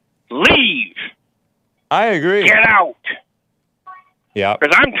 leave. I agree. Get out. Yeah.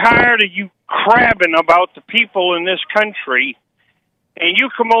 Because I'm tired of you crabbing about the people in this country, and you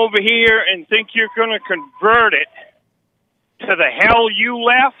come over here and think you're going to convert it to the hell you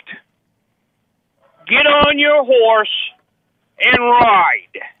left. Get on your horse and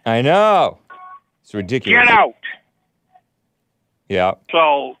ride. I know. It's ridiculous. Get out. Yeah.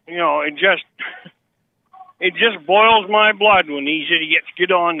 So, you know, it just boils my blood when these idiots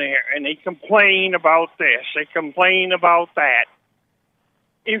get on there and they complain about this, they complain about that.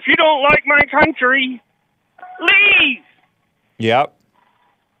 If you don't like my country, leave. Yep.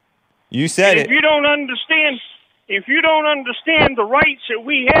 You said If you don't understand the rights that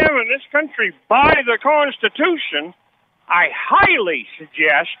we have in this country by the Constitution, I highly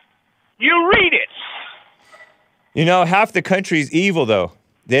suggest you read it. You know, half the country's evil, though.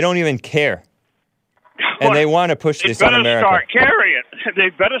 They don't even care. And they want to push this on America. They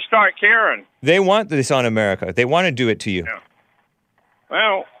better start caring. They want this on America. They want to do it to you. Yeah.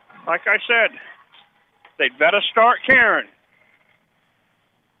 Well, like I said, they'd better start caring.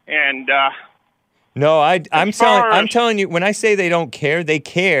 And no, I'm telling you, when I say they don't care, they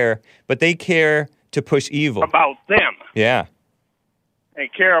care, but they care to push evil. About them. Yeah. They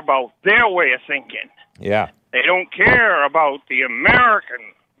care about their way of thinking. Yeah. They don't care about the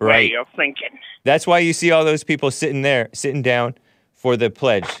American way of thinking. That's why you see all those people sitting down for the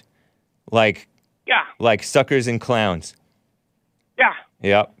pledge. Like suckers and clowns. Yeah.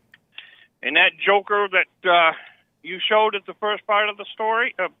 Yep. And that joker that you showed at the first part of the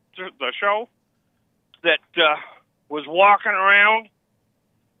story, the show, that was walking around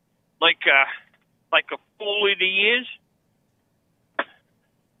like a fool that he is,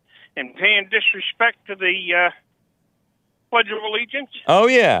 and paying disrespect to the Pledge of Allegiance. Oh,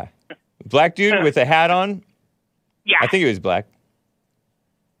 yeah. Black dude with a hat on? Yeah. I think he was black.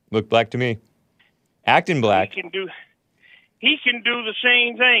 Looked black to me. Acting black. He can do the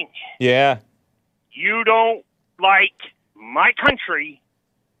same thing. Yeah. You don't like my country,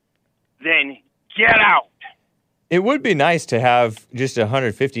 then get out. It would be nice to have just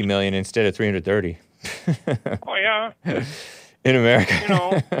 150 million instead of 330. Oh, yeah. In America. You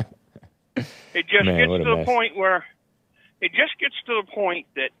know, it just gets to the point where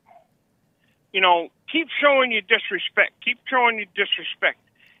that, you know, keep showing you disrespect. Keep showing you disrespect.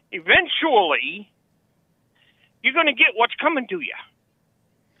 Eventually, you're going to get what's coming to you.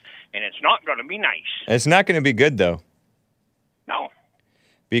 And it's not going to be nice. It's not going to be good, though. No.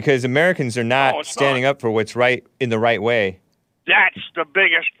 Because Americans are not standing up for what's right in the right way. That's the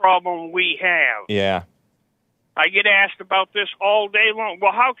biggest problem we have. Yeah. I get asked about this all day long.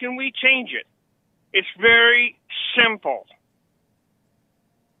 Well, how can we change it? It's very simple.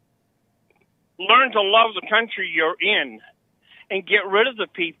 Learn to love the country you're in and get rid of the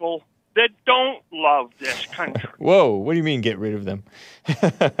people that don't love this country. Whoa, what do you mean get rid of them?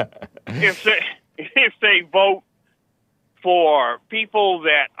 If they vote for people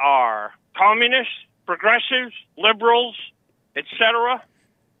that are communists, progressives, liberals, etc.,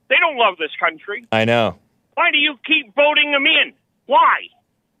 they don't love this country. I know. Why do you keep voting them in? Why?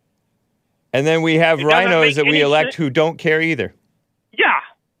 And then we have rhinos that we elect who don't care either. Yeah,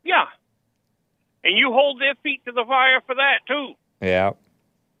 yeah. And you hold their feet to the fire for that, too. Yeah.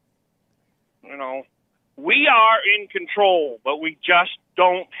 You know, we are in control, but we just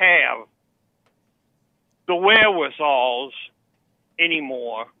don't have the wherewithals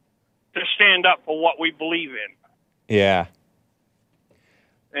anymore to stand up for what we believe in. Yeah.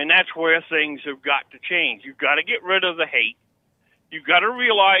 And that's where things have got to change. You've got to get rid of the hate. You've got to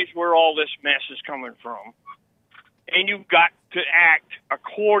realize where all this mess is coming from. And you've got to act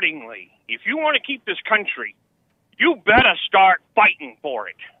accordingly. If you want to keep this country, you better start fighting for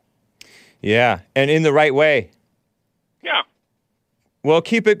it. Yeah, and in the right way. Yeah. Well,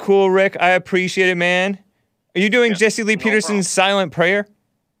 keep it cool, Rick. I appreciate it, man. Are you doing Jesse Lee Peterson's silent prayer?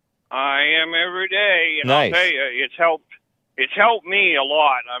 I am every day, and nice. I'll tell you, it's helped. It's helped me a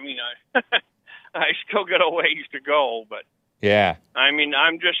lot. I mean, I still got a ways to go, but yeah. I mean,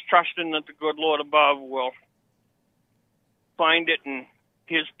 I'm just trusting that the good Lord above will find it in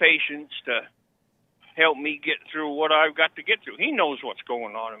His patience to help me get through what I've got to get through. He knows what's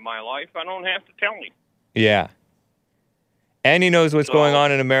going on in my life. I don't have to tell him. Yeah. And he knows what's going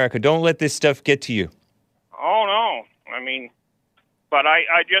on in America. Don't let this stuff get to you. Oh, no. I mean, but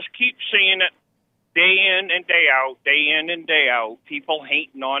I just keep seeing it day in and day out, day in and day out, people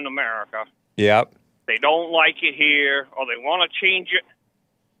hating on America. Yep. They don't like it here, or they want to change it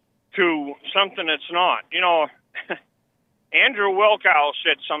to something that's not. You know, Andrew Wilkow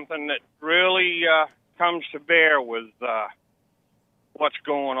said something that really comes to bear with what's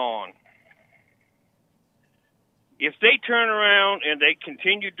going on. If they turn around and they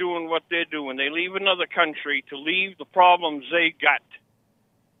continue doing what they're doing, they leave another country to leave the problems they got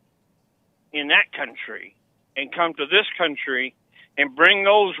in that country and come to this country and bring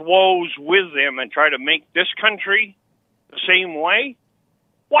those woes with them and try to make this country the same way,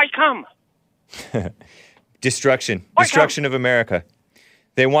 why come? Destruction. Destruction of America.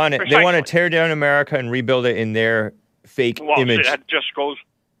 They want it. They want to tear down America and rebuild it in their fake image. That just goes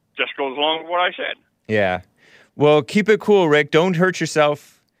along with what I said. Yeah. Well, keep it cool, Rick. Don't hurt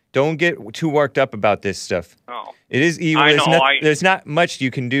yourself. Don't get too worked up about this stuff. Oh. It is evil. There's not much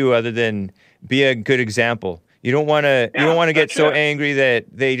you can do other than be a good example. You don't want to. You don't want to get so angry that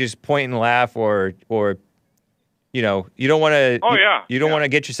they just point and laugh, or you know, you don't want to. Oh yeah. You don't want to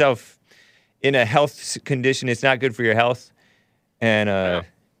get yourself in a health condition. It's not good for your health. And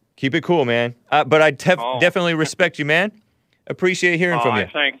keep it cool, man. But I definitely respect you, man. Appreciate hearing from you.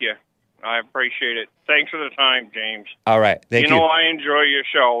 Thank you. I appreciate it. Thanks for the time, James. All right. Thank you. You know I enjoy your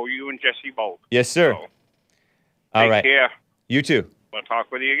show, you and Jesse both. Yes, sir. So, all right. Take care. You too. We'll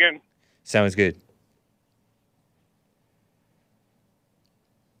talk with you again. Sounds good.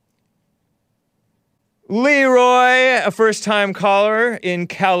 Leroy, a first-time caller in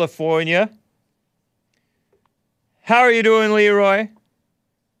California. How are you doing, Leroy?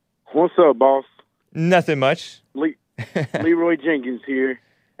 What's up, boss? Nothing much. Leroy Jenkins here.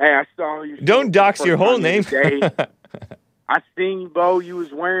 Hey, I saw you. Don't dox your whole name. I seen, Bo, you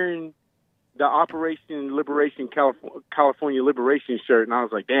was wearing the Operation Liberation California Liberation shirt, and I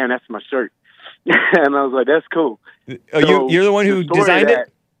was like, damn, that's my shirt. And I was like, that's cool. So, you're the one who designed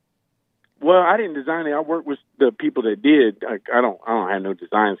it? Well, I didn't design it. I worked with the people that did. I don't have no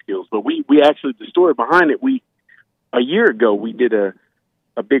design skills, but we actually, the story behind it, a year ago we did a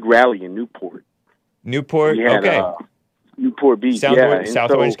big rally in Newport. Newport, we had, okay. Newport Beach,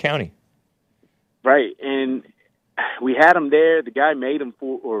 South Orange County. Right, and we had them there. The guy made them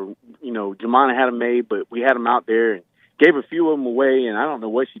Jemana had them made, but we had them out there and gave a few of them away, and I don't know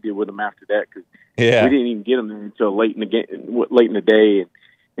what she did with them after that because we didn't even get them there until late in the day.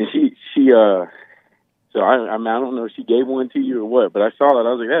 And she so I don't know if she gave one to you or what, but I saw that.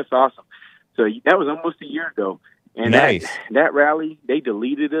 I was like, that's awesome. So that was almost a year ago. And nice. that rally, they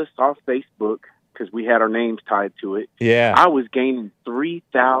deleted us off Facebook because we had our names tied to it. Yeah. I was gaining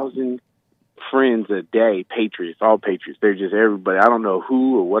 3,000 friends a day, Patriots, all Patriots. They're just everybody. I don't know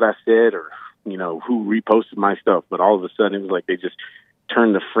who or what I said or, who reposted my stuff, but all of a sudden it was like they just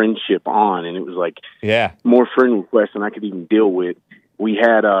turned the friendship on, and it was like more friend requests than I could even deal with. We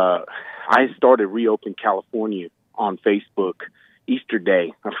had, I started Reopen California on Facebook Easter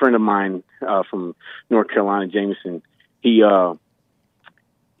Day. A friend of mine from North Carolina, Jameson, he was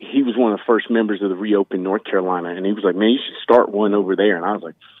one of the first members of the Reopen North Carolina, and he was like, man, you should start one over there. And I was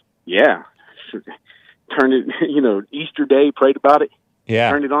like, yeah. Turned it, Easter Day, prayed about it,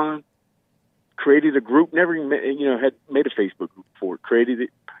 turned it on, created a group, never even, had made a Facebook group before, created it,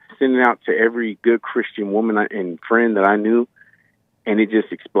 sent it out to every good Christian woman and friend that I knew, and it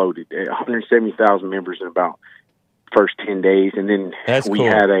just exploded. 170,000 members in about first 10 days. And then had they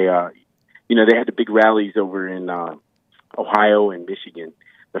had the big rallies over in Ohio and Michigan,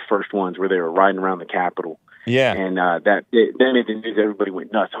 the first ones where they were riding around the Capitol. Yeah. And then it the news, everybody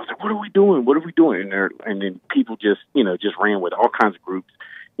went nuts. I was like, what are we doing? What are we doing? And then people just ran with all kinds of groups,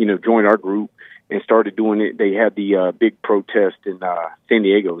 joined our group and started doing it. They had the big protest in San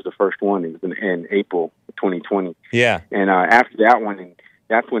Diego. It was the first one. It was in April 2020. Yeah. And after that one, and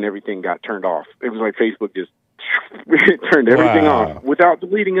that's when everything got turned off. It was like Facebook just turned everything off without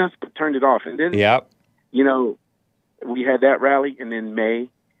deleting us, but turned it off. And then, we had that rally, and then May.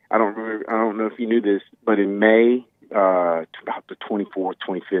 I don't know if you knew this, but in May, about the 24th,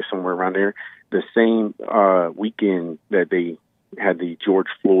 25th, somewhere around there, the same weekend that they had the George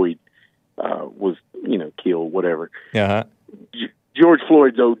Floyd was, killed, whatever. Uh-huh. George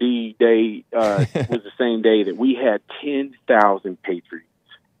Floyd's OD day was the same day that we had 10,000 Patriots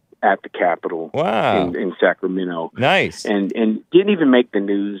at the Capitol in Sacramento. Nice. And didn't even make the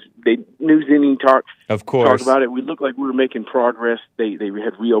news. News didn't even talk about it. We looked like we were making progress. They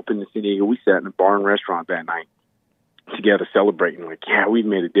had reopened the San Diego. We sat in a bar and restaurant that night together celebrating, like, we've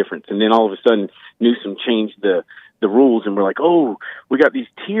made a difference. And then all of a sudden Newsom changed the the rules, and we're like, oh, we got these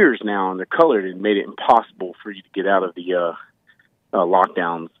tiers now, and they're colored, and made it impossible for you to get out of the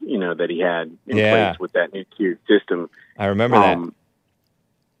lockdowns, that he had in place with that new tiered system. I remember that.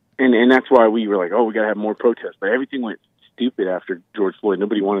 And that's why we were like, oh, we got to have more protests. But everything went stupid after George Floyd.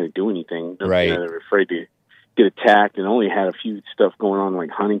 Nobody wanted to do anything. Right. They were afraid to get attacked, and only had a few stuff going on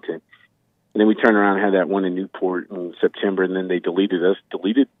like Huntington. And then we turned around and had that one in Newport in September, and then they deleted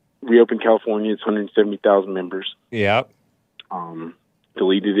Reopen California. It's 170,000 members. Yep.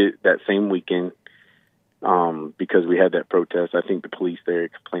 Deleted it that same weekend because we had that protest. I think the police there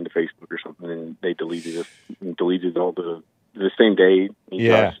complained to Facebook or something, and they deleted us. And deleted all the same day.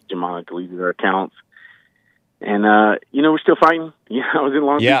 Jemana deleted our accounts. And, we're still fighting. Yeah, I was in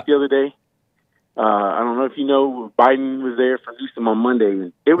Long Beach the other day. I don't know if you know, Biden was there for Newsom on Monday,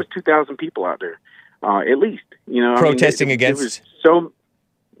 and there was 2,000 people out there, at least. Protesting against? It was so,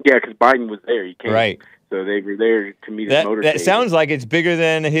 because Biden was there. He came. Right. So they were there to meet his motorcade. That sounds like it's bigger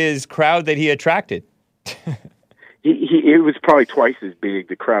than his crowd that he attracted. It was probably twice as big,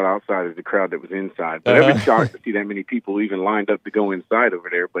 the crowd outside, as the crowd that was inside. But I was shocked to see that many people even lined up to go inside over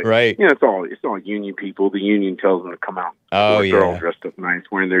there. But it's all union people. The union tells them to come out. They're all dressed up nice,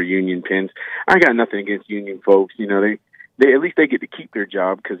 wearing their union pins. I got nothing against union folks. They at least they get to keep their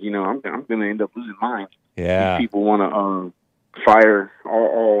job because I'm going to end up losing mine. Yeah, these people want to fire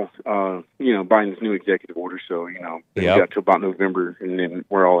all Biden's new executive order. So we got to about November, and then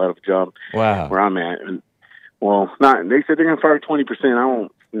we're all out of a job. Wow, where I'm at. Well, they said they're going to fire 20%. I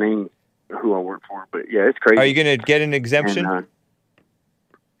won't name who I work for, but yeah, it's crazy. Are you going to get an exemption? And,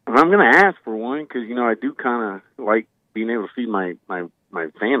 I'm going to ask for one because, I do kind of like being able to feed my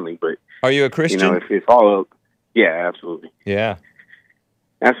family. But are you a Christian? If all yeah, absolutely. Yeah.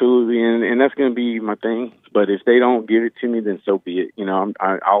 Absolutely. And that's going to be my thing. But if they don't give it to me, then so be it.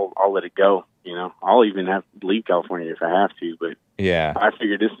 I'll let it go. I'll even have to leave California if I have to. But yeah, I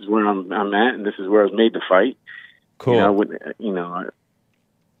figure this is where I'm at, and this is where I was made to fight. Cool.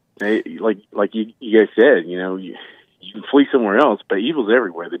 Like you guys said, you can flee somewhere else, but evil's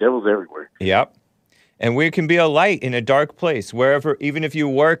everywhere. The devil's everywhere. Yep. And we can be a light in a dark place, wherever, even if you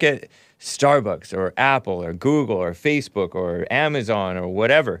work at Starbucks or Apple or Google or Facebook or Amazon or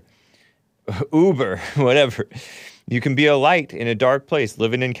whatever, Uber, whatever. You can be a light in a dark place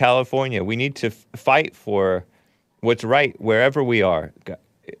living in California. We need to fight for what's right wherever we are.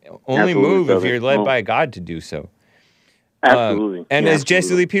 Only move if you're led by God to do so. Absolutely. And as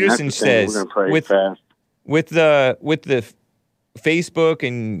Jesse Lee Peterson says, with the Facebook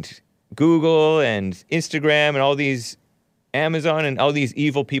and Google and Instagram and all these Amazon and all these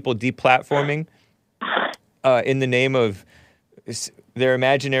evil people deplatforming in the name of their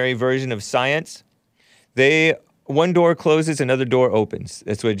imaginary version of science, one door closes, another door opens.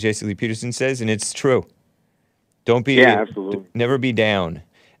 That's what Jesse Lee Peterson says, and it's true. Don't be, absolutely. Never be down.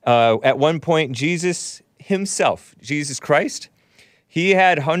 At one point, Jesus himself, Jesus Christ, he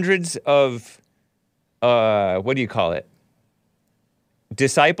had hundreds of, what do you call it?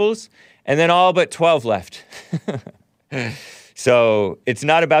 Disciples, and then all but 12 left. So it's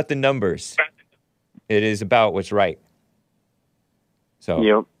not about the numbers. It is about what's right. So.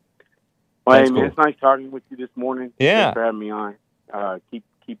 Yep. Well, hey, man, it's nice talking with you this morning. Yeah. Thanks for having me on.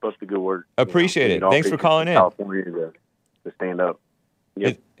 Keep up the good work. Appreciate it. Thanks for calling in. California to stand up.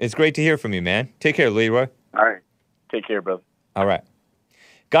 Yep. It's great to hear from you, man. Take care, Leroy. All right. Take care, brother. All right.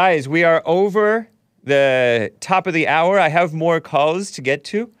 Guys, we are over the top of the hour. I have more calls to get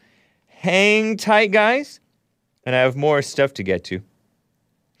to. Hang tight, guys. And I have more stuff to get to.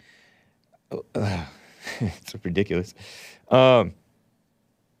 It's ridiculous.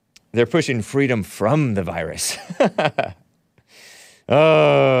 They're pushing freedom from the virus.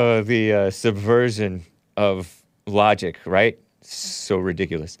 Oh, the subversion of logic, right? So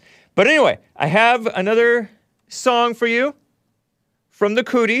ridiculous. But anyway, I have another song for you from the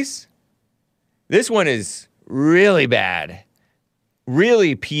Cooties. This one is really bad.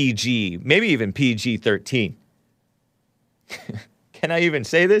 Really PG, maybe even PG-13. Can I even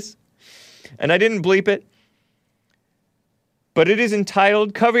say this? And I didn't bleep it. But it is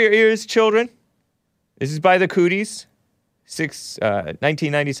entitled, Cover Your Ears, Children. This is by the Cooties,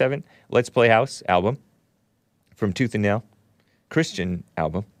 1997 Let's Play House album from Tooth and Nail. Christian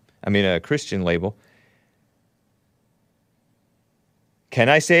album. A Christian label. Can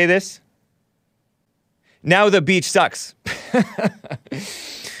I say this? Now the beach sucks.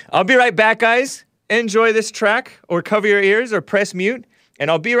 I'll be right back, guys. Enjoy this track, or cover your ears, or press mute,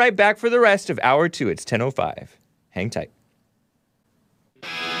 and I'll be right back for the rest of Hour 2. It's 10:05. Hang tight.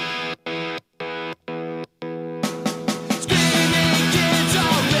 Screaming kids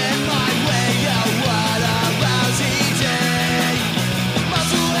all in my way, oh what a lousy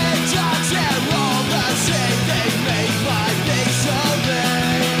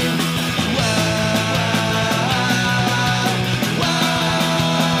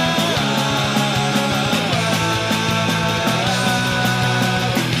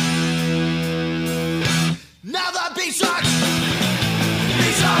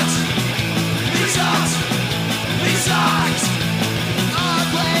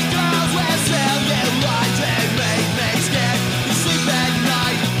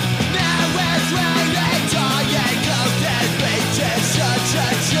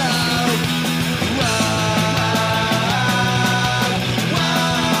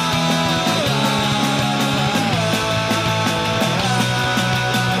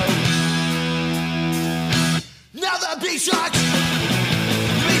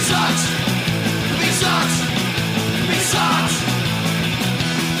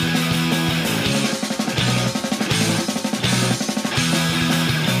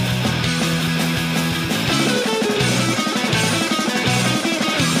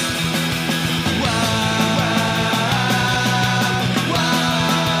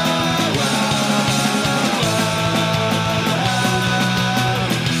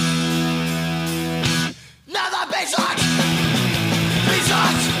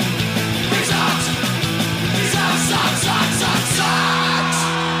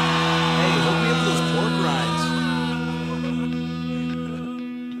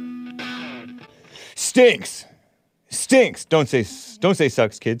Stinks. Stinks. Don't say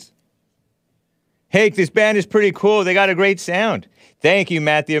sucks, kids. Hey, this band is pretty cool. They got a great sound. Thank you,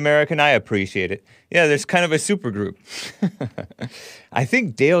 Matt the American. I appreciate it. Yeah, there's kind of a super group. I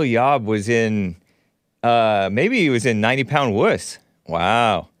think Dale Yob was in, maybe he was in 90 Pound Wuss.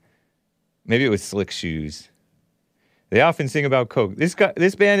 Wow. Maybe it was Slick Shoes. They often sing about coke. This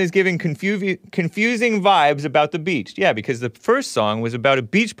band is giving confusing vibes about the beach. Yeah, because the first song was about a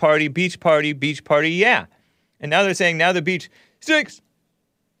beach party, yeah. And now they're saying now the beach stinks.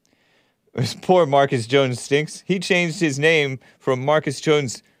 Poor Marcus Jones stinks. He changed his name from Marcus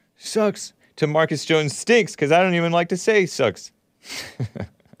Jones sucks to Marcus Jones stinks because I don't even like to say sucks.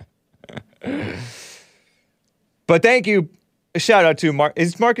 But thank you. A shout out to Mark.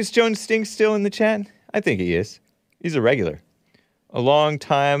 Is Marcus Jones stinks still in the chat? I think he is. He's a regular. A long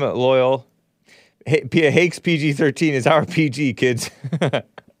time loyal. Hakes PG-13 is our PG, kids.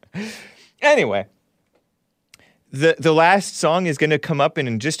 Anyway. The last song is going to come up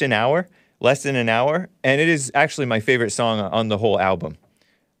in just an hour. Less than an hour, and it is actually my favorite song on the whole album.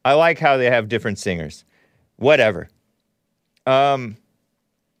 I like how they have different singers. Whatever.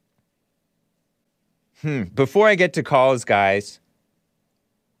 Before I get to calls, guys,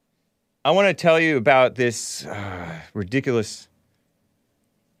 I want to tell you about this ridiculous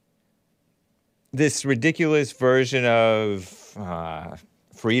version of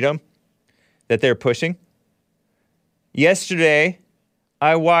freedom that they're pushing. Yesterday,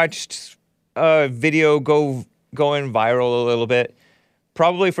 I watched a video going viral a little bit,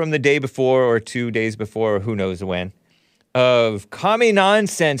 probably from the day before or 2 days before, or who knows when, of Commie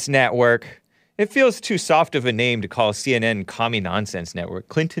Nonsense Network. It feels too soft of a name to call CNN Commie Nonsense Network.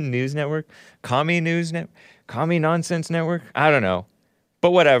 Clinton News Network? Commie News Network? Commie Nonsense Network? I don't know.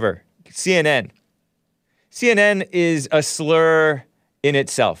 But whatever. CNN. CNN is a slur in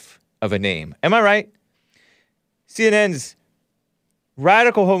itself of a name. Am I right? CNN's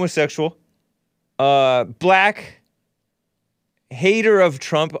radical homosexual, black, hater of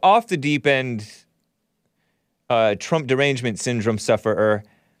Trump, off the deep end, Trump derangement syndrome sufferer,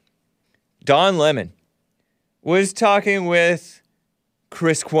 Don Lemon, was talking with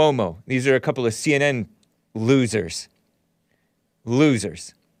Chris Cuomo. These are a couple of CNN losers.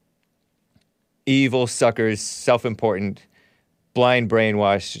 Losers. Evil suckers, self-important, blind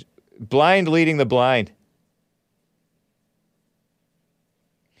brainwash, blind leading the blind.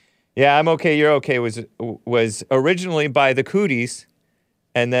 Yeah, I'm okay, you're okay was originally by the Cooties,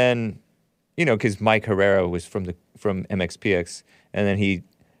 and then, you know, because Mike Herrera was from MXPX, and then he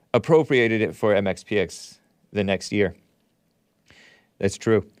appropriated it for MXPX the next year. That's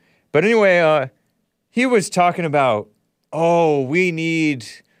true. But anyway, he was talking about, we need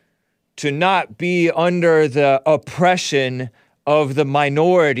to not be under the oppression of the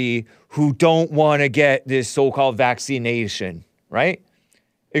minority who don't want to get this so-called vaccination, right?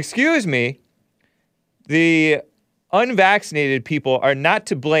 Excuse me, the unvaccinated people are not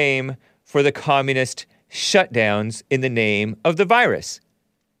to blame for the communist shutdowns in the name of the virus.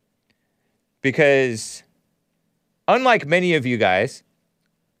 Because, unlike many of you guys,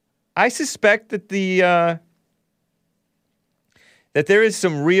 I suspect that that there is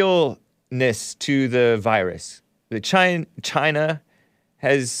some realness to the virus. China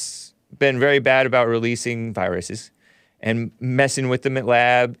has been very bad about releasing viruses and messing with them in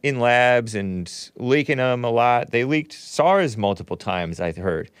labs and leaking them a lot. They leaked SARS multiple times, I've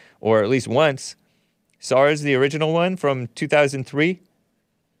heard, or at least once. SARS, the original one from 2003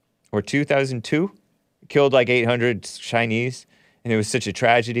 or 2002, killed like 800 Chinese, and it was such a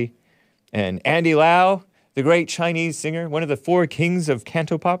tragedy. And Andy Lau, the great Chinese singer, one of the four kings of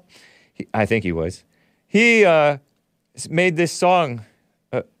cantopop, I think he was, he made this song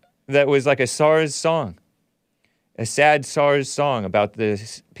that was like a SARS song. A sad SARS song about the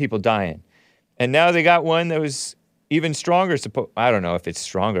people dying. And now they got one that was even stronger. I don't know if it's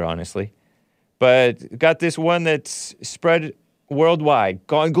stronger, honestly. But got this one that's spread worldwide,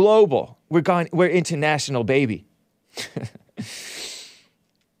 gone global. We're international, baby.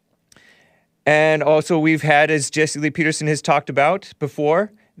 And also we've had, as Jesse Lee Peterson has talked about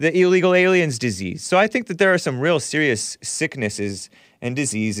before, the illegal aliens disease. So I think that there are some real serious sicknesses and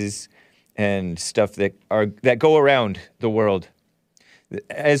diseases and stuff that go around the world.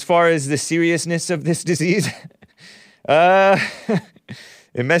 As far as the seriousness of this disease, it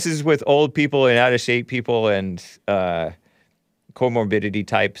messes with old people and out of shape people and comorbidity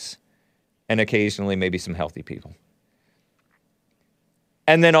types, and occasionally maybe some healthy people.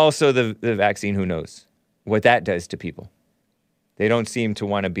 And then also the vaccine, who knows what that does to people. They don't seem to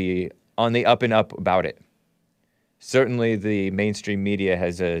want to be on the up and up about it. Certainly the mainstream media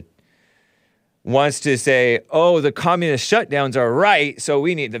has a wants to say, oh, the communist shutdowns are right, so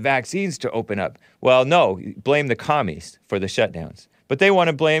we need the vaccines to open up. Well, no, blame the commies for the shutdowns. But they want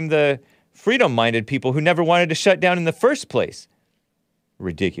to blame the freedom-minded people who never wanted to shut down in the first place.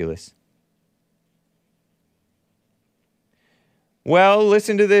 Ridiculous. Well,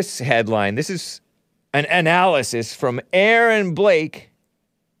 listen to this headline. This is an analysis from Aaron Blake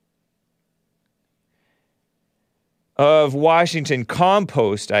of Washington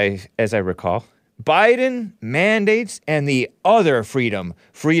Compost, as I recall. Biden mandates and the other freedom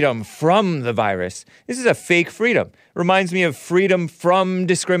from the virus. This is a fake freedom. Reminds me of freedom from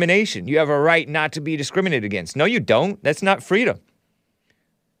discrimination. You have a right not to be discriminated against. No, you don't. That's not freedom.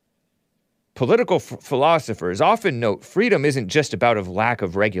 Political philosophers often note freedom isn't just about a lack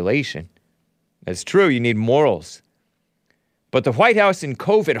of regulation. That's true, you need morals. But the White House and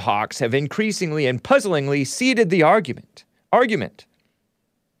COVID hawks have increasingly and puzzlingly ceded the argument.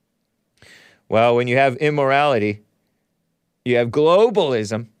 Well, when you have immorality, you have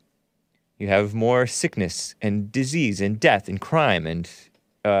globalism, you have more sickness and disease and death and crime and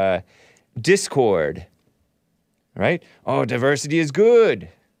discord, right? Oh, diversity is good.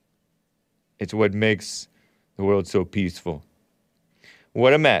 It's what makes the world so peaceful.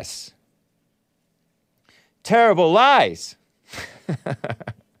 What a mess. Terrible lies.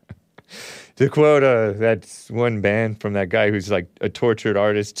 To quote that's one band from that guy who's like a tortured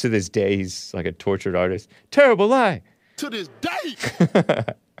artist. To this day, he's like a tortured artist. Terrible lie. To this day.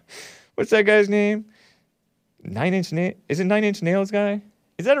 What's that guy's name? 9 Inch Nails? Is it 9 Inch Nails guy?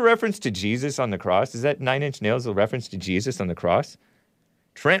 Is that a reference to Jesus on the cross? Is that 9 Inch Nails a reference to Jesus on the cross?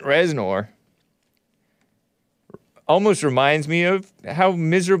 Trent Reznor almost reminds me of how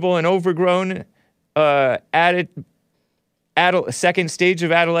miserable and overgrown second stage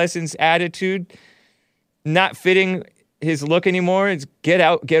of adolescence attitude, not fitting his look anymore. It's get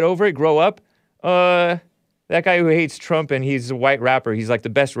out, get over it, grow up. That guy who hates Trump and he's a white rapper. He's like the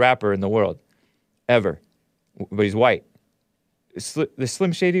best rapper in the world ever, but he's white. The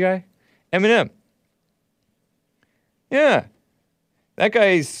Slim Shady guy, Eminem. Yeah, that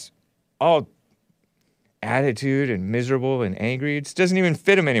guy's all attitude and miserable and angry. It just doesn't even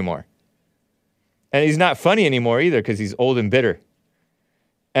fit him anymore. And he's not funny anymore either because he's old and bitter.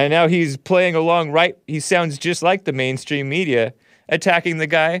 And now he's playing along right. He sounds just like the mainstream media, attacking the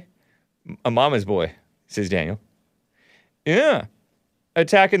guy, a mama's boy, says Daniel. Yeah.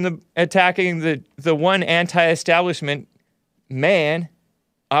 Attacking the one anti-establishment man,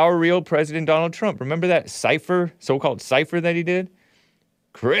 our real President Donald Trump. Remember that so-called cipher that he did?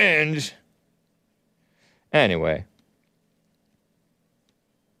 Cringe. Anyway.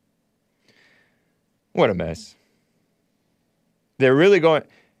 What a mess. They're really going...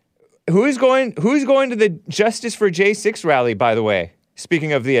 Who's going to the Justice for J6 rally, by the way?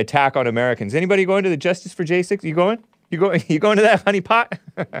 Speaking of the attack on Americans. Anybody going to the Justice for J6? You going? You going to that honeypot?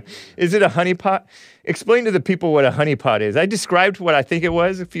 Is it a honeypot? Explain to the people what a honeypot is. I described what I think it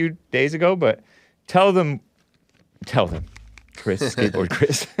was a few days ago, but tell them, Chris, skateboard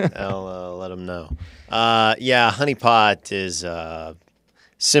Chris. I'll let them know. Yeah, honeypot is,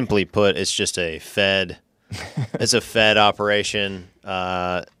 simply put, it's just a Fed. It's a Fed operation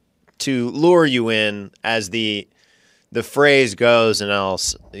to lure you in, as the phrase goes, and I'll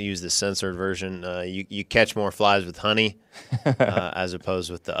use the censored version. You catch more flies with honey, as opposed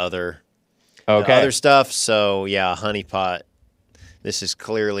with the other stuff. So yeah, honeypot. This is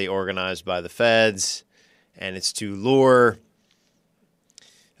clearly organized by the feds, and it's to lure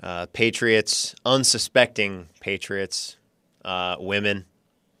patriots, unsuspecting patriots, women,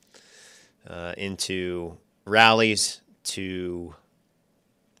 into rallies to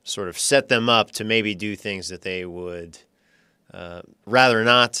sort of set them up to maybe do things that they would rather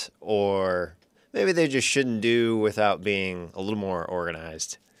not, or maybe they just shouldn't do without being a little more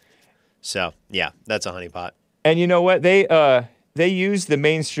organized. So, yeah, that's a honeypot. And you know what? They use the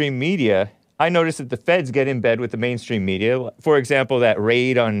mainstream media. I noticed that the feds get in bed with the mainstream media. For example, that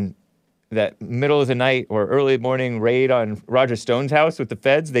middle of the night or early morning raid on Roger Stone's house with the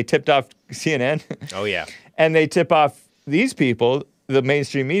feds, they tipped off CNN. Oh, yeah. And they tip off these people, the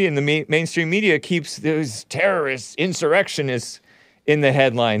mainstream media, and the mainstream media keeps those terrorists, insurrectionists in the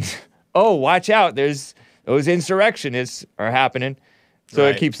headlines. Oh, watch out. Those insurrectionists are happening. So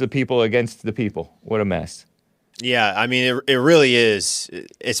It keeps the people against the people. What a mess. Yeah, I mean, it really is.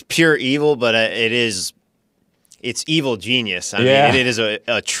 It's pure evil, but it's evil genius. I mean, it is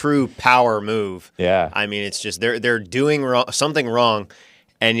a true power move. Yeah. I mean, it's just they're doing something wrong,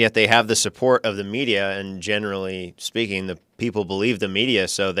 and yet they have the support of the media, and generally speaking, the people believe the media,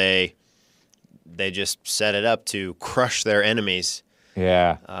 so they just set it up to crush their enemies.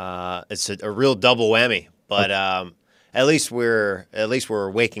 Yeah. It's a real double whammy, but at least we're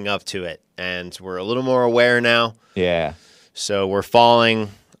waking up to it, and we're a little more aware now. Yeah. So we're falling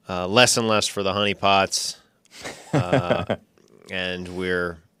less and less for the honeypots, and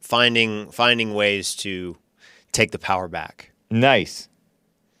we're finding ways to take the power back. Nice.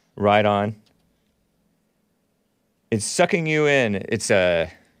 Right on. It's sucking you in. It's a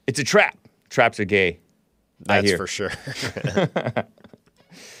trap. Traps are gay. That's for sure.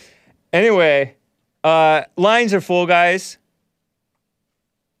 Anyway, lines are full, guys.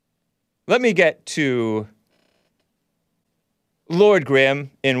 Let me get to Lord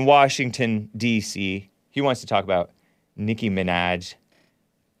Grimm in Washington, D.C. He wants to talk about Nicki Minaj.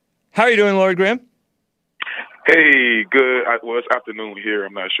 How are you doing, Lord Grimm? Hey, good. Well, it's afternoon here.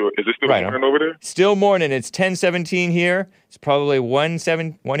 I'm not sure. Is it still morning over there? Still morning. It's 10:17 here. It's probably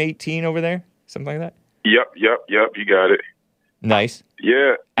 1:18 over there, something like that. Yep. You got it. Nice.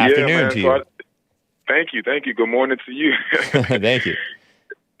 Yeah. Afternoon to you. Thank you. Good morning to you. Thank you.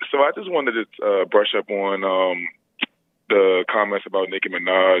 So I just wanted to brush up on the comments about Nicki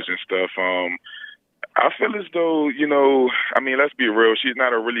Minaj and stuff. I feel as though, let's be real. She's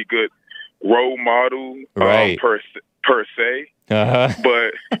not a really good role model per se. Uh-huh.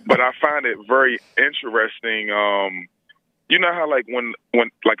 But I find it very interesting. You know how like when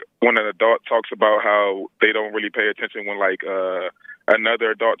an adult talks about how they don't really pay attention when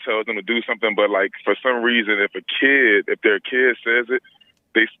another adult tells them to do something, but like for some reason if their kid says it,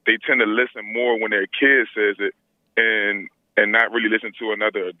 they tend to listen more when their kid says it and not really listen to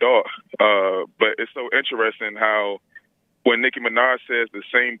another adult. But it's so interesting how when Nicki Minaj says the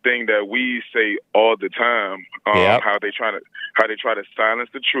same thing that we say all the time, how they try to silence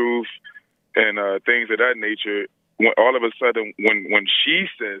the truth and things of that nature. When all of a sudden, when she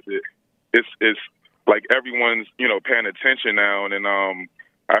says it, it's like everyone's paying attention now. And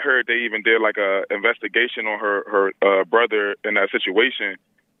I heard they even did like a investigation on her brother in that situation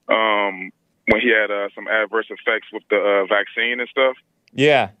when he had some adverse effects with the vaccine and stuff.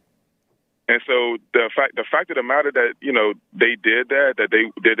 Yeah. And so the fact of the matter that they did that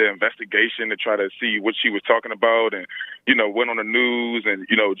they did an investigation to try to see what she was talking about, and went on the news, and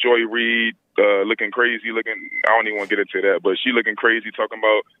Joy Reid looking crazy, I don't even want to get into that, but she looking crazy talking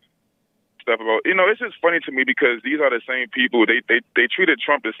about stuff about it's just funny to me because these are the same people they treated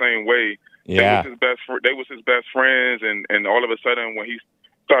Trump the same way. Yeah, they was his best friends, and all of a sudden when he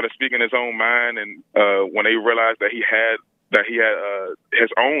started speaking his own mind, and when they realized that he had his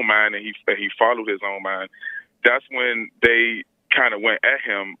own mind and he followed his own mind, that's when they kind of went at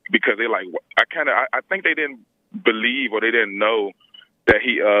him because they I think they didn't believe or they didn't know that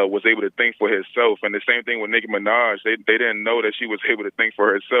he was able to think for himself. And the same thing with Nicki Minaj, they didn't know that she was able to think for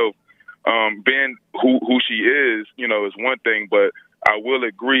herself. Being who she is, is one thing, but I will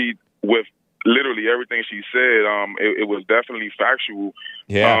agree with literally everything she said. It was definitely factual.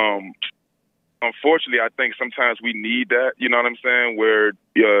 Yeah. Unfortunately, I think sometimes we need that. You know what I'm saying? Where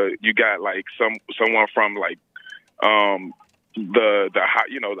you got like someone from like the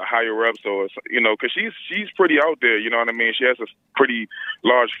higher ups, or because she's pretty out there. You know what I mean? She has a pretty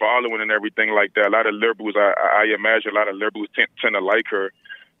large following and everything like that. A lot of liberals, I imagine, a lot of liberals tend to like her.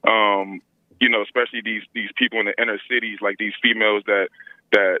 Especially these people in the inner cities, like these females that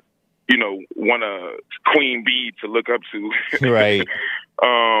want a queen bee to look up to. Right.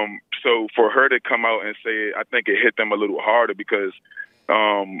 So for her to come out and say it, I think it hit them a little harder because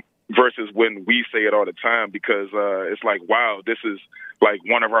versus when we say it all the time, because it's like, wow, this is like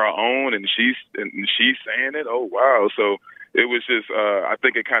one of our own, and she's saying it. Oh wow. So it was just I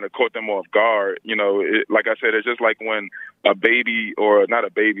think it kind of caught them off guard. Like I said, it's just like when a baby, or not a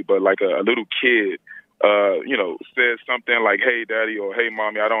baby, but like a little kid says something like, "Hey, daddy," or "Hey,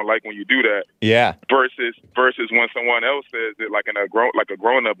 mommy, I don't like when you do that." Yeah. Versus when someone else says it, like a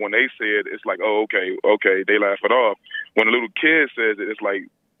grown up, when they say it, it's like, "Oh, okay," they laugh it off. When a little kid says it, it's like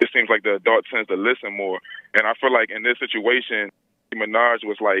it seems like the adult tends to listen more. And I feel like in this situation, Minaj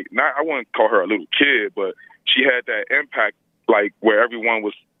was like, I wouldn't call her a little kid, but she had that impact, like where everyone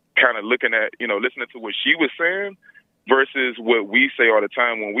was kind of looking at, listening to what she was saying. Versus what we say all the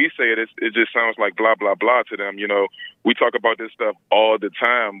time. When we say it, it just sounds like blah, blah, blah to them. We talk about this stuff all the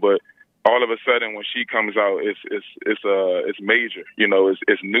time, but all of a sudden when she comes out, it's major.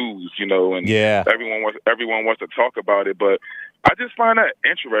 It's news. And yeah, everyone wants to talk about it. But I just find that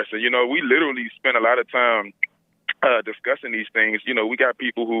interesting. We literally spend a lot of time discussing these things. We got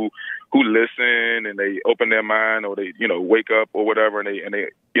people who listen and they open their mind, or they wake up or whatever, and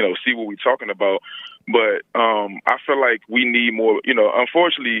they see what we're talking about. But I feel like we need more.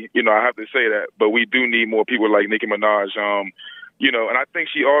 Unfortunately, I have to say that, but we do need more people like Nicki Minaj. you know, and I think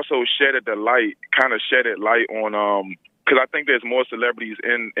she also shedded light on because I think there's more celebrities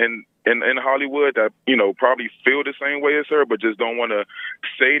in Hollywood that, you know, probably feel the same way as her, but just don't want to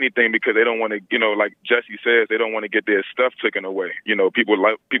say anything because they don't want to, you know, like Jesse says, they don't want to get their stuff taken away. You know, people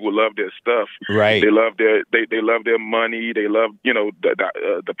love their stuff. Right. They love they love their money. They love, you know,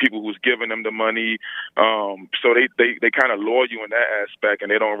 the people who's giving them the money. So they kind of lure you in that aspect,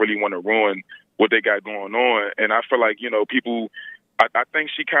 and they don't really want to ruin what they got going on. And I feel like, you know, people. I think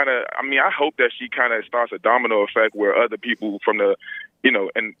she kind of, I mean, I hope that she kind of starts a domino effect where other people from the, you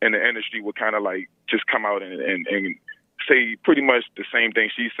know, in the industry would kind of like just come out and say pretty much the same thing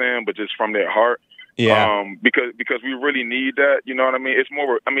she's saying, but just from their heart. Yeah. Because we really need that. You know what I mean? It's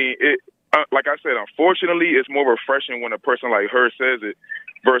more, I mean, like I said, unfortunately, it's more refreshing when a person like her says it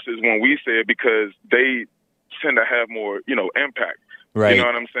versus when we say it, because they tend to have more, you know, impact. Right. You know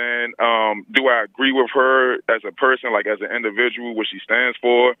what I'm saying? Do I agree with her as a person, like as an individual, what she stands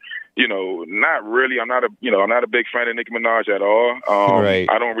for? You know, not really. I'm not a big fan of Nicki Minaj at all. Right.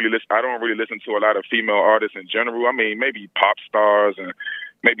 I don't really listen to a lot of female artists in general. I mean, maybe pop stars and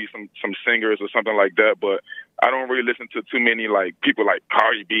maybe some singers or something like that, but I don't really listen to too many like people like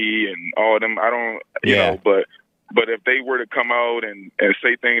Cardi B and all of them. I don't, you know, but if they were to come out and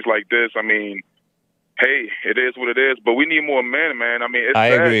say things like this, I mean, hey, it is what it is, but we need more men, man. I mean, it's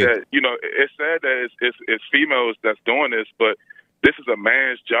sad that, you know, it's sad that it's females that's doing this, but this is a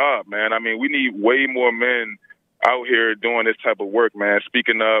man's job, man. I mean, we need way more men out here doing this type of work, man.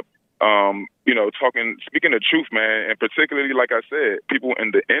 Speaking up, you know, speaking the truth, man, and particularly, like I said, people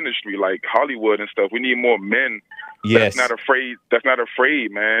in the industry, like Hollywood and stuff. We need more men that's not afraid,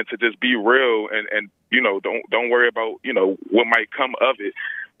 man, to just be real and you know, don't worry about, you know, what might come of it.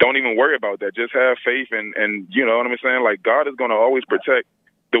 Don't even worry about that. Just have faith, and you know what I'm saying? Like, God is going to always protect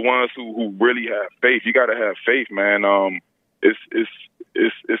the ones who really have faith. You got to have faith, man. It's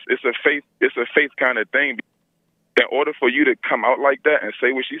a faith kind of thing. In order for you to come out like that and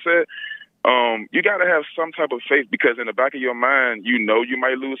say what she said, you got to have some type of faith, because in the back of your mind, you know you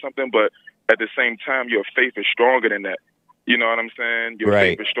might lose something, but at the same time, your faith is stronger than that. You know what I'm saying? Your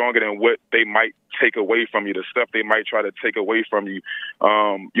faith is stronger than what they might take away from you, the stuff they might try to take away from you.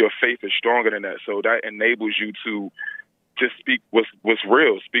 Your faith is stronger than that. So that enables you to just speak what's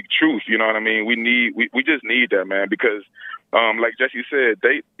real, speak truth. You know what I mean? We just need that, man, because like Jesse said,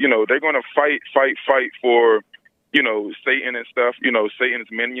 they're going to fight for, you know, Satan and stuff, you know, Satan's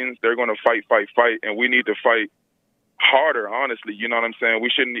minions. They're going to fight, and we need to fight harder, honestly. You know what I'm saying? We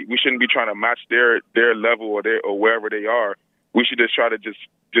shouldn't be trying to match their level or wherever they are. We should just try to just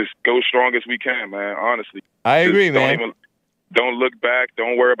go strong as we can, man. Honestly, I agree, man. Don't look back.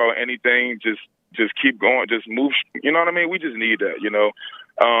 Don't worry about anything. Just keep going. Just move. You know what I mean? We just need that. You know.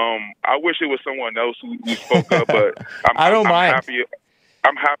 I wish it was someone else who spoke up, but I'm happy.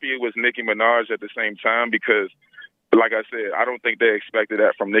 I'm happy it was Nicki Minaj at the same time, because, like I said, I don't think they expected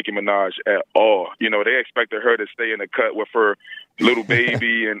that from Nicki Minaj at all. You know, they expected her to stay in the cut with her little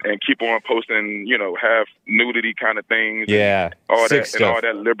baby and keep on posting, you know, half nudity kind of things. Yeah, and all that and all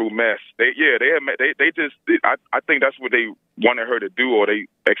that liberal mess. I think that's what they wanted her to do, or they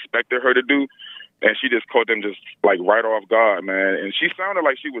expected her to do, and she just caught them just like right off guard, man. And she sounded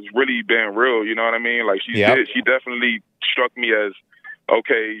like she was really being real. You know what I mean? Like she definitely struck me as,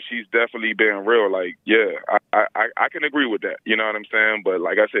 okay, she's definitely being real. Like, yeah, I can agree with that. You know what I'm saying? But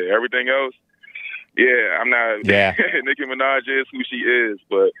like I said, everything else, yeah, I'm not. Yeah. Nicki Minaj is who she is,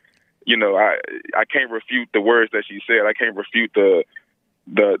 but you know, I can't refute the words that she said. I can't refute the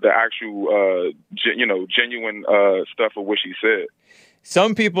actual, genuine stuff of what she said.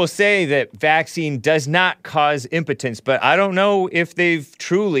 Some people say that vaccine does not cause impotence, but I don't know if they've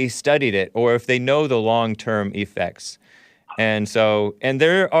truly studied it or if they know the long-term effects. And so,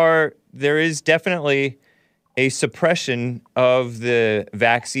 there is definitely a suppression of the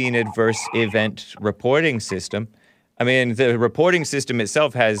vaccine adverse event reporting system. I mean, the reporting system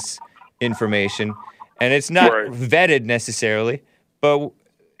itself has information, and it's not vetted necessarily, but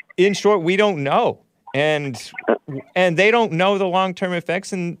in short, we don't know. And they don't know the long-term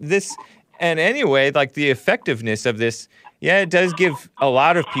effects, and anyway, like the effectiveness of this, yeah, it does give a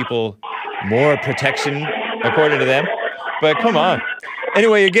lot of people more protection, according to them. But come on.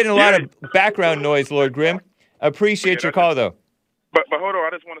 Anyway, you're getting a lot of background noise, Lord Grimm. Appreciate your call, though. But hold on, I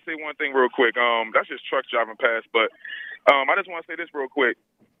just want to say one thing real quick. That's just trucks driving past, but I just want to say this real quick.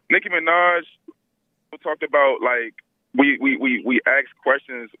 Nicki Minaj talked about, like, we ask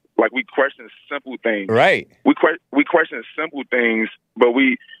questions, like we question simple things. Right. We question simple things, but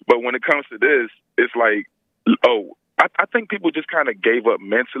when it comes to this, it's like, oh, I think people just kind of gave up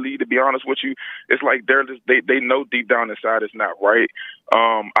mentally, to be honest with you. It's like they know deep down inside it's not right.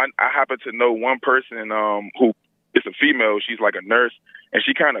 I happen to know one person who is a female. She's like a nurse, and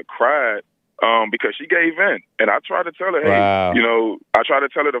she kind of cried because she gave in. And I tried to tell her, hey, you know, I tried to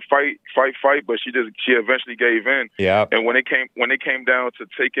tell her to fight, but she eventually gave in. Yeah. And when it came down to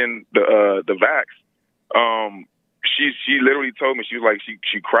taking the Vaxx, she literally told me, she was like,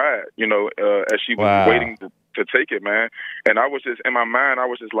 she cried, you know, as she was waiting to take it, man. And I was just, in my mind, I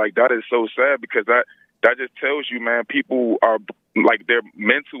was just like, that is so sad, because that just tells you, man, people are like, their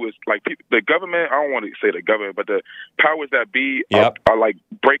mental is like, the government, I don't want to say the government, but the powers that be are like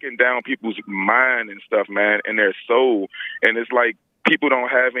breaking down people's mind and stuff, man, and their soul. And it's like, people don't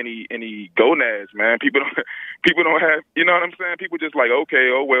have any gonads, man. People don't have, you know what I'm saying? People just like,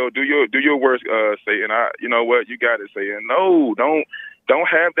 okay, oh well, do your worst, Satan. You know what, you got it, Satan. No, don't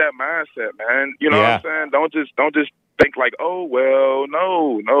have that mindset, man. You know what I'm saying? Don't just think like, oh well,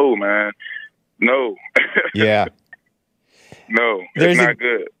 no, man, no. Yeah. No, it's not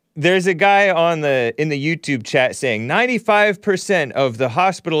good. There's a guy in the YouTube chat saying 95% of the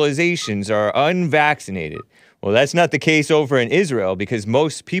hospitalizations are unvaccinated. Well, that's not the case over in Israel, because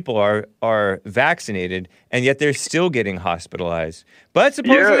most people are vaccinated, and yet they're still getting hospitalized. But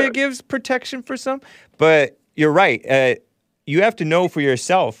supposedly it gives protection for some. But you're right. You have to know for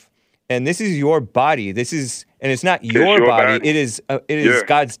yourself, and this is your body. And it's not your body. It is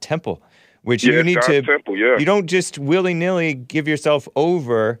God's temple, which you need to. Temple, you don't just willy-nilly give yourself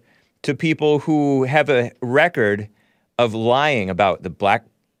over to people who have a record of lying about the black.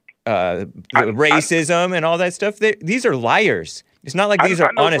 Racism and all that stuff. These are liars. It's not like these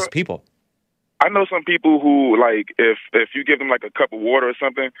are honest people. I know some people who, like, if you give them like a cup of water or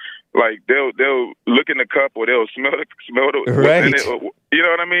something, like they'll look in the cup, or they'll smell the right. In it, you know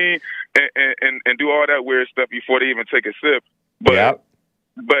what I mean, and do all that weird stuff before they even take a sip. But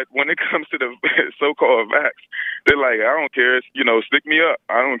but when it comes to the so-called vax, they're like, I don't care. You know, stick me up.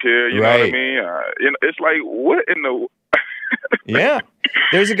 I don't care. You know what I mean? You know, it's like, what in the yeah,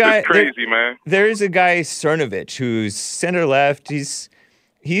 there's a guy. It's crazy, man. There's a guy, Cernovich, who's center left.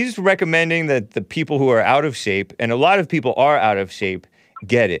 He's recommending that the people who are out of shape, and a lot of people are out of shape,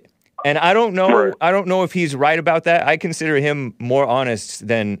 get it. And I don't know. Right. I don't know if he's right about that. I consider him much more honest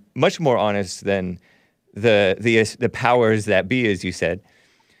than the powers that be, as you said.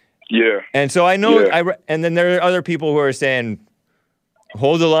 Yeah. And so I know. And then there are other people who are saying,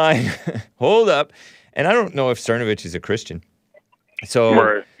 hold the line, hold up. And I don't know if Cernovich is a Christian.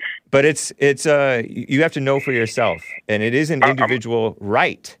 So, but it's you have to know for yourself, and it is an individual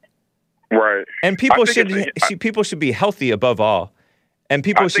right. Right. And people should be healthy above all, and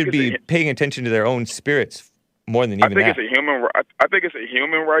people should be paying attention to their own spirits more than even that. I think it's a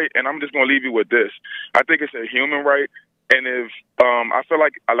human right, and I'm just going to leave you with this. I think it's a human right, and if I feel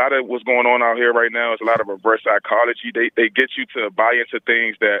like a lot of what's going on out here right now is a lot of reverse psychology. They get you to buy into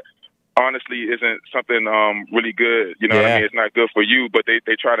things that honestly isn't something really good. You know what I mean? It's not good for you, but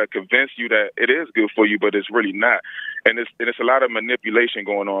they try to convince you that it is good for you, but it's really not. And it's a lot of manipulation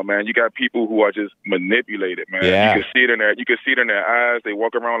going on, man. You got people who are just manipulated, man. Yeah. You can see it in their eyes. They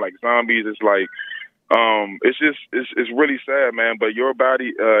walk around like zombies. It's like it's really sad, man. But your body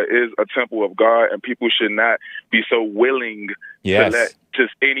is a temple of God, and people should not be so willing to let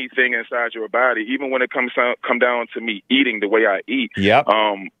just anything inside your body, even when it come down to me eating the way I eat.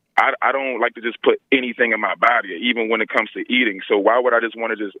 I don't like to just put anything in my body, even when it comes to eating. So why would I just want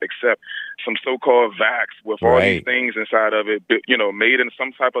to just accept some so-called vax with all these things inside of it, you know, made in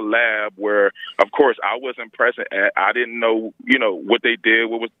some type of lab where, of course, I wasn't present at. I didn't know, you know, what they did,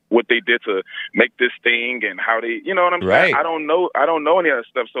 what they did to make this thing, and how they, you know what I'm saying? I don't know any of that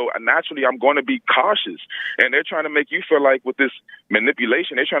stuff. So naturally, I'm going to be cautious. And they're trying to make you feel like, with this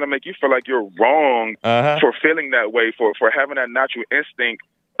manipulation, they're trying to make you feel like you're wrong for feeling that way, for having that natural instinct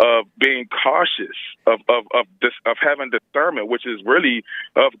of being cautious, of having discernment, which is really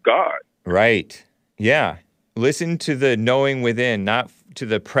of God. Right. Yeah. Listen to the knowing within, not to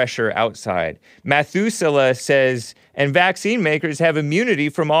the pressure outside. Methuselah says, and vaccine makers have immunity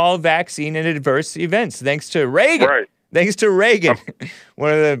from all vaccine and adverse events, thanks to Reagan. Right. Thanks to Reagan.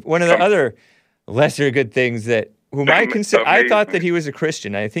 One of the other lesser good things whom I consider. I thought that he was a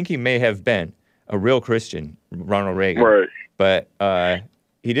Christian. I think he may have been a real Christian, Ronald Reagan. Right. But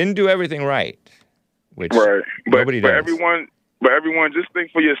he didn't do everything right, which nobody does. But everyone, just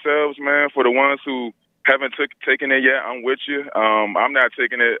think for yourselves, man. For the ones who haven't taken it yet, I'm with you. I'm not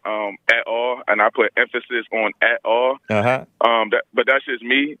taking it at all, and I put emphasis on at all. But that's just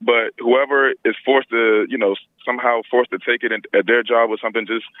me. But whoever is forced to, you know, somehow forced to take it at their job or something,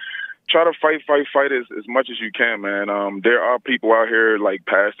 just try to fight as much as you can, man. There are people out here like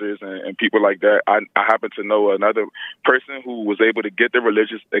pastors and people like that. I happen to know another person who was able to get the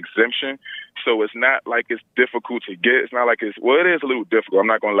religious exemption, so it's not like it's difficult to get. It's not like it is a little difficult. I'm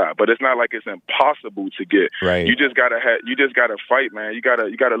not gonna lie, but it's not like it's impossible to get. Right. You just gotta fight, man. You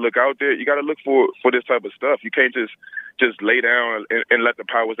gotta look out there. You gotta look for this type of stuff. You can't just lay down and let the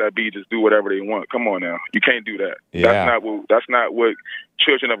powers that be just do whatever they want. Come on now, you can't do that. Yeah. That's not what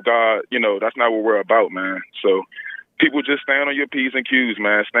children of God, that's not what we're about, man. So people just stand on your P's and Q's,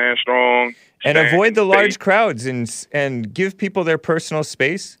 man. Stand strong. And avoid the large crowds and give people their personal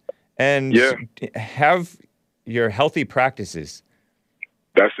space and have your healthy practices.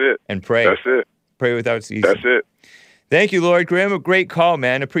 That's it. And pray. That's it. Pray without ceasing. That's it. Thank you, Lord Graham. A great call,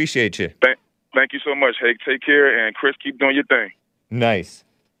 man. Appreciate you. Thank you so much. Hey, take care. And Chris, keep doing your thing. Nice.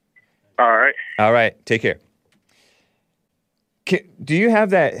 All right. All right. Take care. Do you have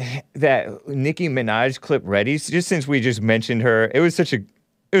that Nicki Minaj clip ready? Just since we just mentioned her, it was such a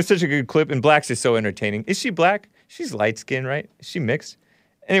good clip, and Black's is so entertaining. Is she black? She's light skinned, right? Is she mixed?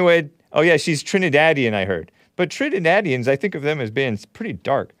 Anyway, oh yeah, she's Trinidadian, I heard. But Trinidadians, I think of them as being pretty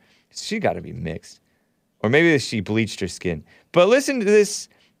dark. She got to be mixed, or maybe she bleached her skin. But listen to this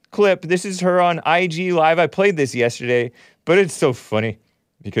clip. This is her on IG Live. I played this yesterday, but it's so funny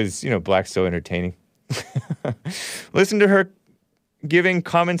because Black's so entertaining. Listen to her giving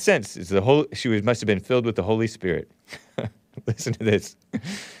common sense. She must have been filled with the Holy Spirit. Listen to this.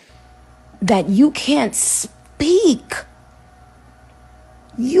 That you can't speak.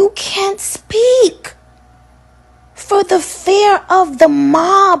 You can't speak for the fear of the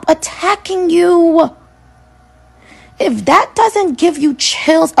mob attacking you. If that doesn't give you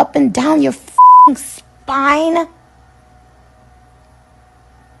chills up and down your spine,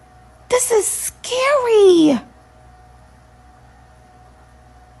 this is scary.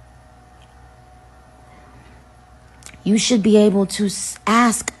 You should be able to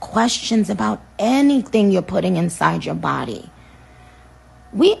ask questions about anything you're putting inside your body.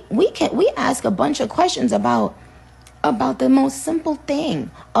 We ask a bunch of questions about the most simple thing.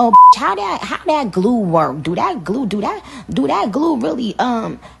 Oh, how that glue work? Do that glue really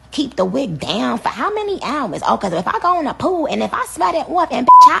keep the wig down for how many hours? Oh, because if I go in the pool and if I smell it off and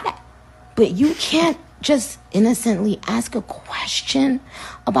how that. But you can't just innocently ask a question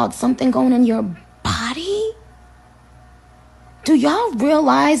about something going in your body. Do y'all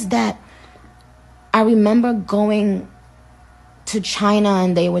realize that I remember going to China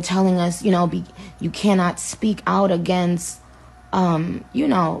and they were telling us, you cannot speak out against, the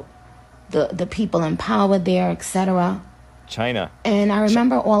people in power there, etc. China. And I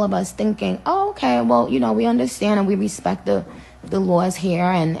remember all of us thinking, oh, okay, well, we understand and we respect the laws here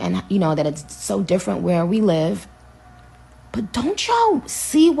and that it's so different where we live. But don't y'all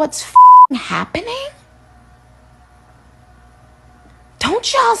see what's happening?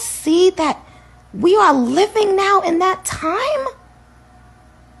 Don't y'all see that we are living now in that time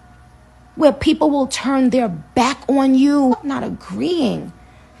where people will turn their back on you, not agreeing,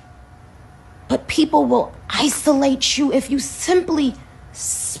 but people will isolate you if you simply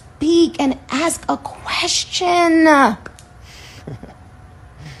speak and ask a question. Y'all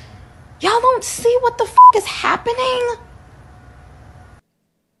don't see what the is happening?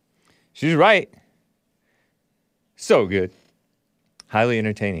 She's right. So good. Highly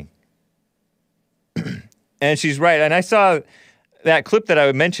entertaining. And she's right. And I saw that clip that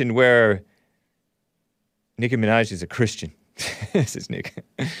I mentioned where Nicki Minaj is a Christian. This is Nick.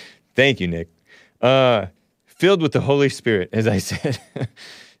 Thank you, Nick. Filled with the Holy Spirit, as I said.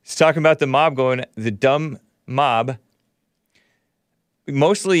 He's talking about the dumb mob.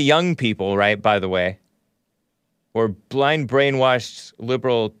 Mostly young people, right, by the way. Or blind, brainwashed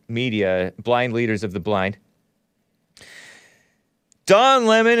liberal media, blind leaders of the blind. Don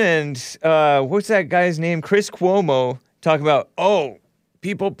Lemon and, what's that guy's name? Chris Cuomo talking about,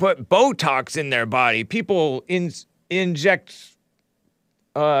 people put Botox in their body. People inject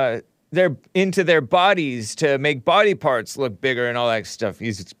into their bodies to make body parts look bigger and all that stuff.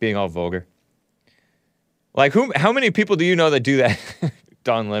 He's being all vulgar. Like, how many people do you know that do that?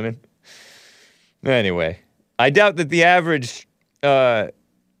 Don Lemon. Anyway, I doubt that the average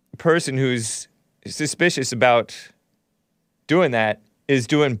person who's suspicious about doing that is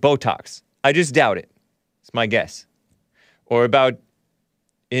doing Botox. I just doubt it. It's my guess. Or about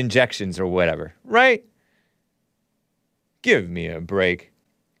injections or whatever, right? Give me a break.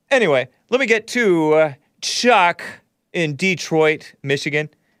 Anyway, let me get to Chuck in Detroit, Michigan.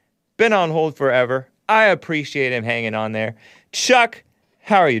 Been on hold forever. I appreciate him hanging on there. Chuck,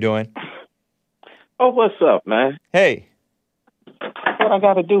 how are you doing? Oh, what's up, man? Hey. What I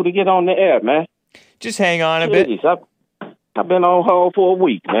got to do to get on the air, man? Just hang on a bit. I've been on hold for a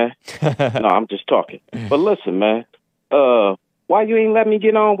week, man. No, I'm just talking. But listen, man. Why you ain't let me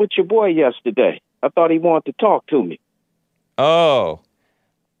get on with your boy yesterday? I thought he wanted to talk to me. Oh,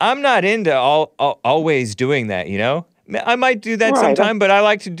 I'm not into always doing that, you know? I might do that sometime, but I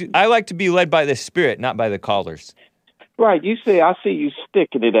like to be led by the spirit, not by the callers. Right, you say I see you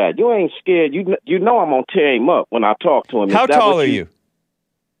sticking to that. You ain't scared. You know I'm gonna tear him up when I talk to him. How tall are you?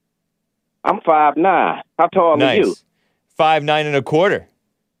 I'm 5'9". How tall are you? 5'9.25".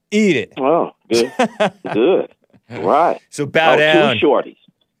 Eat it. Oh, good, good. Right. So bow down. 2 shorties.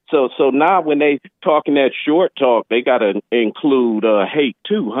 So now when they talking that short talk, they gotta include hate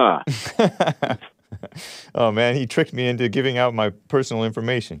too, huh? Oh man, he tricked me into giving out my personal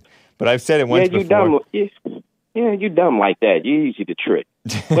information. But I've said it once before. Yeah, you dumb like that. You're easy to trick.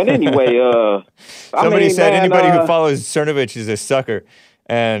 But anyway, somebody said anybody who follows Cernovich is a sucker,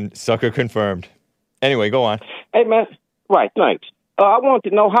 and sucker confirmed. Anyway, go on. Hey man, right? Thanks. I want to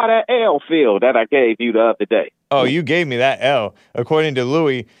know how that L feel that I gave you the other day. Oh, you gave me that L, according to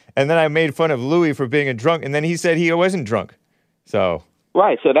Louis, and then I made fun of Louis for being a drunk, and then he said he wasn't drunk. So.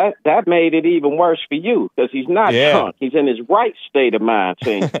 Right, so that made it even worse for you, because he's not drunk. He's in his right state of mind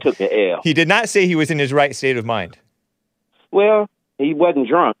saying he took the L. He did not say he was in his right state of mind. Well, he wasn't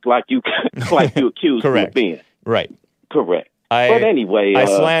drunk like you accused him of being. Right. Correct. But anyway... I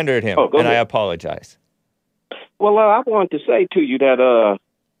slandered him, and I apologize. Well, I wanted to say to you that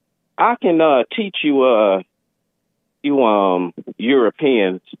I can teach you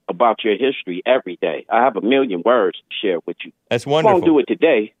Europeans about your history every day. I have 1 million words to share with you. That's wonderful. Won't do it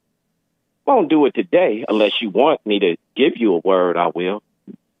today. Won't do it today unless you want me to give you a word. I will.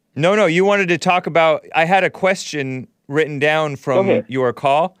 No. You wanted to talk about. I had a question written down from your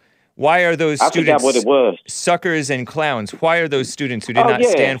call. Why are those students what it was. Suckers and clowns? Why are those students who did not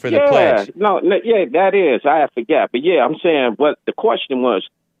stand for the pledge? No, that is. I forgot. But I'm saying what the question was.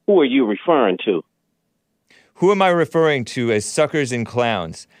 Who are you referring to? Who am I referring to as suckers and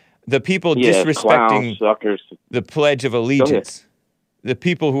clowns? The people disrespecting clowns, the Pledge of Allegiance. The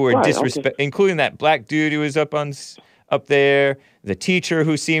people who are including that black dude who was up there, the teacher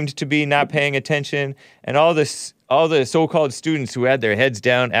who seemed to be not paying attention, and all the so-called students who had their heads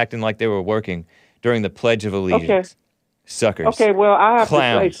down, acting like they were working during the Pledge of Allegiance. Suckers. Okay, well, I have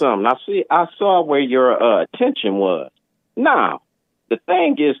clowns. to say something. I saw where your attention was. Now, the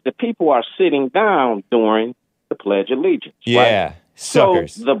thing is, the people are sitting down during the Pledge of Allegiance. Yeah, right?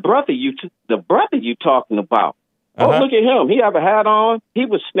 suckers. So the brother you talking about, look at him. He have a hat on. He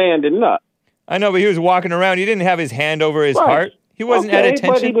was standing up. I know, but he was walking around. He didn't have his hand over his heart. He wasn't at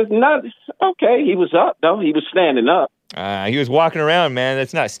attention. But he was not. Okay, he was up, though. He was standing up. He was walking around, man.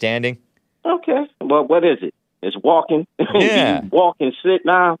 That's not standing. Okay. Well, what is it? It's walking. Yeah. Walk and sit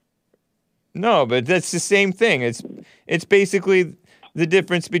now. No, but that's the same thing. It's basically the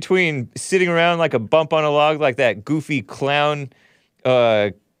difference between sitting around like a bump on a log, like that goofy clown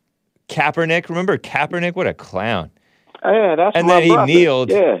Kaepernick. Remember Kaepernick? What a clown. Yeah, that's and my then he brother.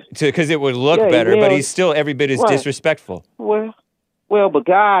 kneeled because it would look better, but he's still every bit as disrespectful. Well, but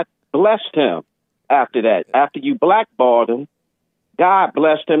God blessed him after that. After you blackballed him, God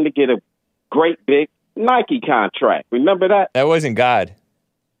blessed him to get a great big Nike contract. Remember that? That wasn't God.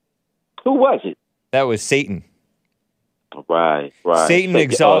 Who was it? That was Satan. Right. Satan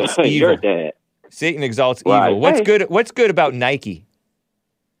exalts evil. Your dad. Satan exalts evil. What's good about Nike?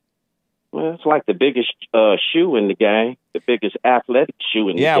 Well, it's like the biggest shoe in the game, the biggest athletic shoe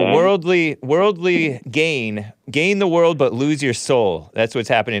in the game. Yeah, worldly gain the world but lose your soul. That's what's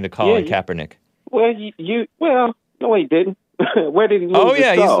happening to Colin Kaepernick. Well, no, he didn't. Where did he lose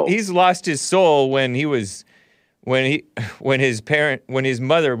his soul? He's lost his soul when his real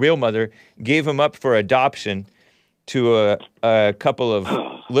mother gave him up for adoption to a couple of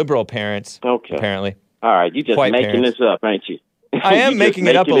liberal parents. Okay. Apparently. All right, you just making this up, ain't you? I am making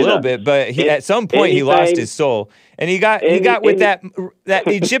it up a little bit, but at some point he lost his soul, and he got with that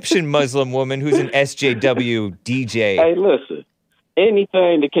Egyptian Muslim woman who's an SJW DJ. Hey, listen,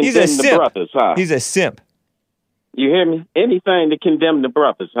 anything to condemn the brothers, huh? He's a simp. You hear me? Anything to condemn the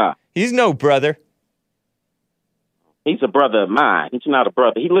brothers, huh? He's no brother. He's a brother of mine. He's not a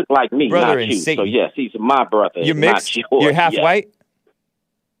brother. He looked like me, brother not you. Satan. So yes, he's my brother. You're mixed. You're half white.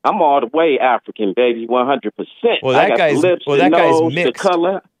 I'm all the way African, baby, 100%. Well, that guy's lips, that nose, guy's mixed. The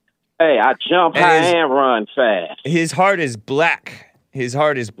color. Hey, I jump high and run fast. His heart is black. His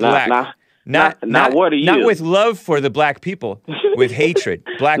heart is black. Not what are you? Not with love for the black people, with hatred.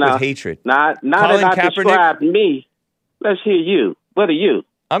 Black with hatred. Now that I described me, let's hear you. What are you?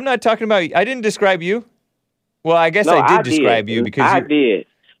 I'm not talking about. I didn't describe you. Well, I guess No, I did describe you because I did.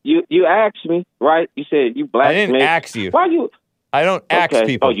 You asked me, right? You said you black. I didn't mix. ask you. Why you? I don't ask Okay.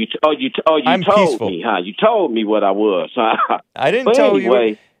 people. You I'm told peaceful. me, huh? You told me what I was, huh? I didn't but tell anyway,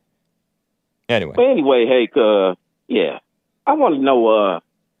 you. Anyway. But anyway, hey, yeah, I want to know.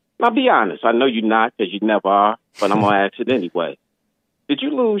 Now, be honest. I know you're not because you never are, but I'm gonna ask it anyway. Did you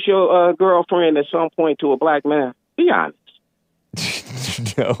lose your girlfriend at some point to a black man? Be honest.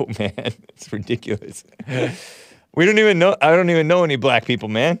 No, man, it's ridiculous. We don't even know. I don't even know any black people,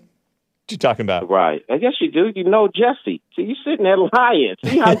 man. What you talking about? Right. I guess you do. You know Jesse. See, you sitting there lying.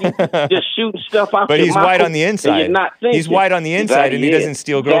 See how you just shooting stuff out But your he's mouth white on the and inside. you're not thinking. He's white on the inside, and he doesn't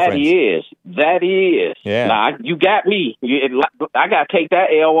steal girlfriends. That he is. Yeah. Nah, you got me. I got to take that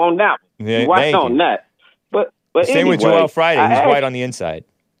L on that one. Yeah, you white thank on you. that. But Same anyway, with Joel Friday. He's I white on the inside.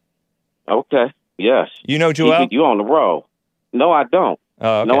 Okay. Yes. You know Joel? You on the road. No, I don't.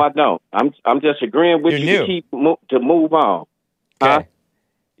 Oh, okay. No, I don't. I'm just agreeing with You're you new. to move on. Okay. Huh?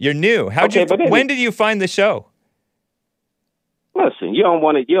 You're new. When did you find the show? Listen, you don't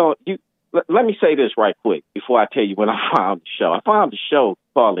want to. Let me say this right quick before I tell you when I found the show. I found the show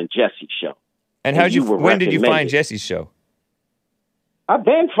called Jesse's Show. And when did you find Jesse's show? I've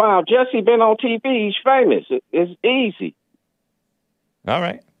been found. Jesse been on TV. He's famous. It's easy. All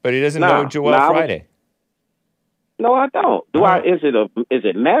right, but he doesn't know Joel Friday. No, I don't. Is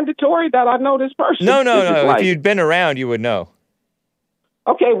it mandatory that I know this person? No. If you'd been around, you would know.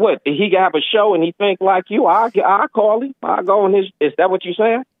 Okay, what? He have a show and he think like you? I call him. I go on his. Is that what you're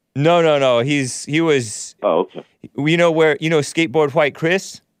saying? No. He was. Oh, okay. You know Skateboard White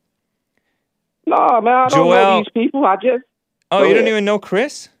Chris? No, man, I don't know these people. Oh, you don't even know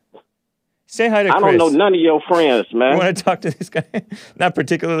Chris? Say hi to Chris. I don't know none of your friends, man. You want to talk to this guy? Not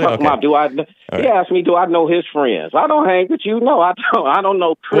particularly. Okay. He asked me, do I know his friends? I don't hang with you. No, I don't. I don't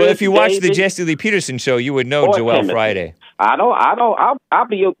know Chris. Well, if you watch the David, Jesse Lee Peterson show, you would know Joel Timothy. Friday. I don't. I'll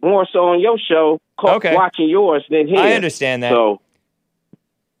be more so on your show, watching yours than his. I understand that. So,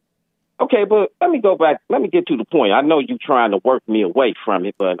 okay, but let me go back. Let me get to the point. I know you're trying to work me away from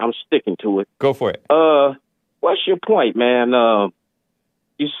it, but I'm sticking to it. Go for it. What's your point, man?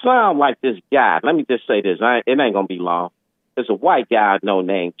 You sound like this guy. Let me just say this. It ain't going to be long. There's a white guy I know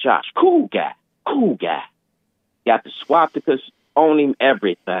named Josh. Cool guy. Got the swastikas on him,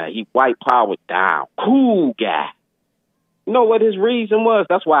 everything. He white powered down. Cool guy. You know what his reason was?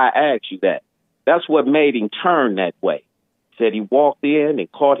 That's why I asked you that. That's what made him turn that way. Said he walked in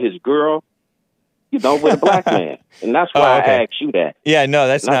and caught his girl, with a black man. And that's why I asked you that. Yeah, no,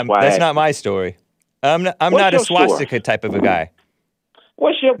 that's not my story. I'm not a swastika type of a guy.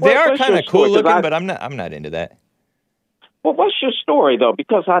 They are kind of cool looking, but I'm not into that. Well, what's your story though?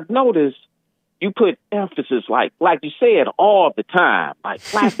 Because I noticed you put emphasis like you say it all the time, like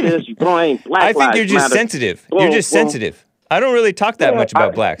black this, you blame black. I think you're just sensitive. You're just sensitive. I don't really talk that much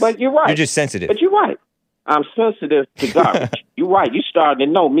about blacks. But you're right. You're just sensitive. But you're right. I'm sensitive to garbage. You're right. You starting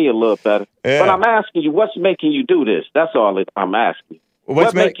to know me a little better. Yeah. But I'm asking you, what's making you do this? That's all I'm asking.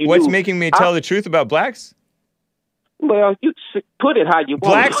 What's making me tell the truth about blacks? Well, you put it how you want.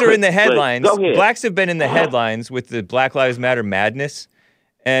 Blacks are in the headlines. Go ahead. Blacks have been in the headlines with the Black Lives Matter madness,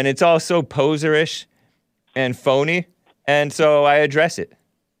 and it's all so poserish and phony, and so I address it.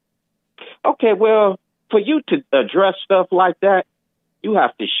 Okay, well, for you to address stuff like that, you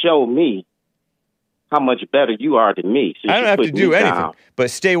have to show me how much better you are than me. I don't have to do anything but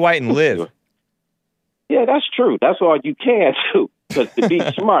stay white and live. Yeah, that's true. That's all you can do. Because to be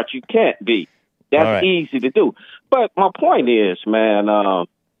smart, you can't be. That's easy to do. But my point is, man,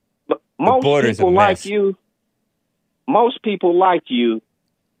 most people like you,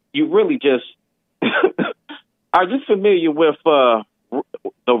 you really just, are you familiar with the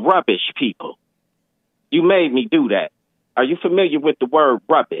rubbish people? You made me do that. Are you familiar with the word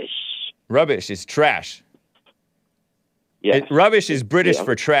rubbish? Rubbish is trash. Yeah. Rubbish is British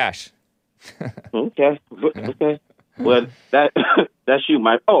for trash. Okay. Well, that's you,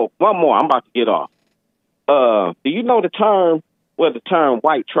 Mike. Oh, one more. I'm about to get off. Do you know where the term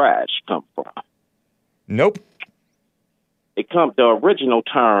white trash come from? Nope. The original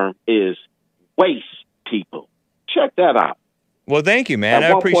term is waste people. Check that out. Well, thank you, man. I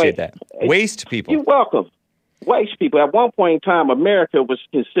appreciate that. Waste people. You're welcome. Waste people. At one point in time, America was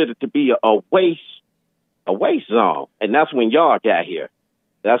considered to be a waste zone, and that's when y'all got here.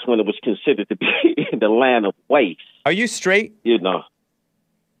 That's when it was considered to be the land of waste. Are you straight? You know.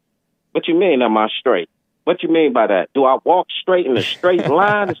 What you mean, am I straight? What you mean by that? Do I walk straight in a straight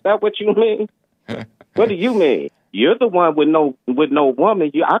line? Is that what you mean? What do you mean? You're the one with no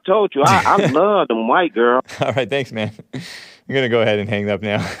woman. I told you, I love them white girl. All right, thanks, man. I'm going to go ahead and hang up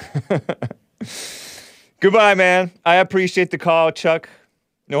now. Goodbye, man. I appreciate the call, Chuck.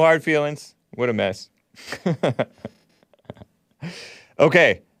 No hard feelings. What a mess.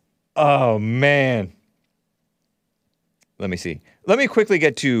 Okay. Oh, man. Let me see. Let me quickly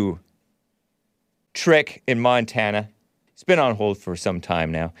get to Trick in Montana. It's been on hold for some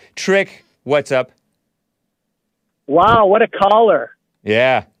time now. Trick, what's up? Wow, what a caller.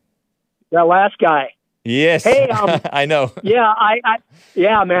 Yeah. That last guy. Yes. Hey, I know. Yeah,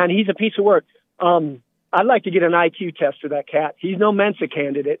 yeah, man, he's a piece of work. I'd like to get an IQ test for that cat. He's no Mensa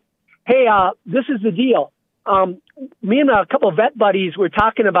candidate. Hey, this is the deal. Me and a couple of vet buddies were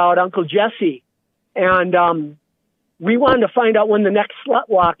talking about Uncle Jesse, and we wanted to find out when the next slut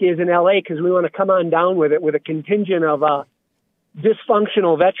walk is in L.A. because we want to come on down with it with a contingent of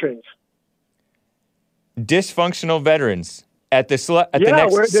dysfunctional veterans. Dysfunctional veterans at the there's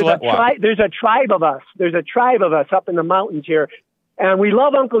next slut walk. There's a tribe of us. There's a tribe of us up in the mountains here, and we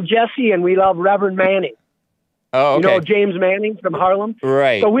love Uncle Jesse and we love Reverend Manning. Oh, okay. You know James Manning from Harlem,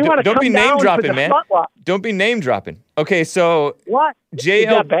 right? So we want to don't come be name down dropping, for the man. slut walk. Don't be name dropping. Okay, so what? Is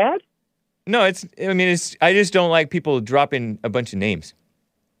that bad? No, it's. I mean, it's. I just don't like people dropping a bunch of names.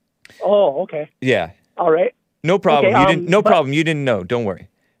 Oh, okay. Yeah. All right. No problem. Okay, You didn't. No problem. You didn't know. Don't worry.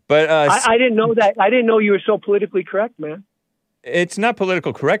 But I didn't know that. I didn't know you were so politically correct, man. It's not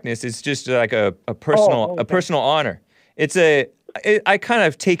political correctness. It's just like a personal a personal honor. It's I kind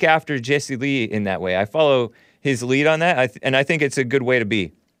of take after Jesse Lee in that way. I follow his lead on that, and I think it's a good way to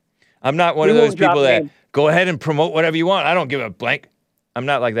be. I'm not one of those people that go ahead and promote whatever you want. I don't give a blank. I'm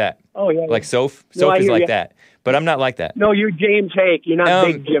not like that. Oh yeah. Like Soph. Soph is like that, but I'm not like that. No, you're James Hake. You're not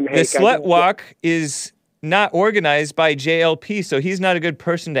Big Jim Hake. The slut walk is not organized by JLP, so he's not a good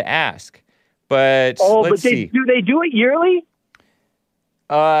person to ask. But let's see. Do they do it yearly?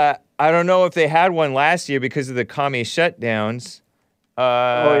 I don't know if they had one last year because of the commie shutdowns.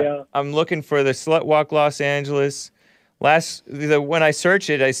 I'm looking for the Slut Walk Los Angeles. When I search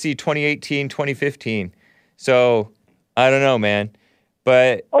it, I see 2018, 2015. So I don't know, man.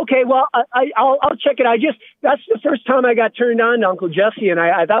 But okay, well, I'll check it. That's the first time I got turned on to Uncle Jesse, and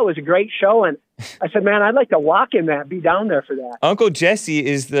I thought it was a great show. And I said, man, I'd like to walk in that, be down there for that. Uncle Jesse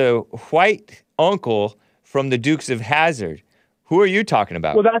is the white uncle from the Dukes of Hazzard. Who are you talking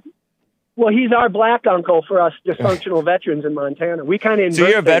about? Well, he's our black uncle for us dysfunctional veterans in Montana. We kind of. So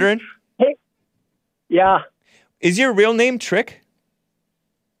you're a veteran? Hey, yeah. Is your real name Trick?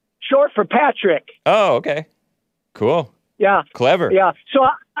 Short for Patrick. Oh, okay. Cool. Yeah. Clever. Yeah. So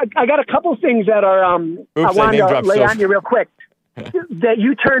I got a couple things that are I wanted to lay on you real quick that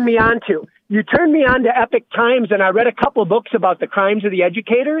you turned me on to. You turned me on to Epic Times, and I read a couple books about the crimes of the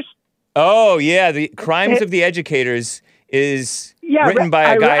educators. Oh, yeah. The Crimes of the Educators is written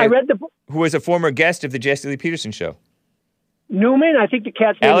by a guy who was a former guest of the Jesse Lee Peterson show. Newman? I think the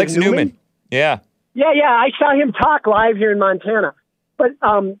cat's name Alex is Newman. Yeah. Yeah. I saw him talk live here in Montana. But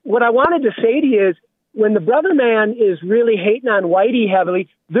what I wanted to say to you is, when the brother man is really hating on Whitey heavily,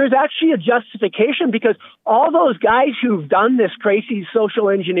 there's actually a justification because all those guys who've done this crazy social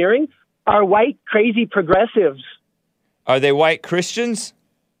engineering are white, crazy progressives. Are they white Christians?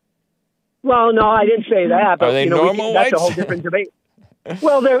 Well, no, I didn't say that. But, are they normal whites? That's a whole different debate.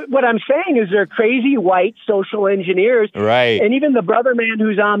 Well, what I'm saying is they're crazy white social engineers. Right. And even the brother man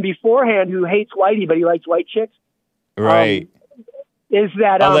who's on beforehand who hates Whitey, but he likes white chicks. Right. Is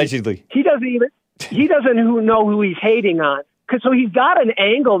that allegedly. He doesn't know who he's hating on. So he's got an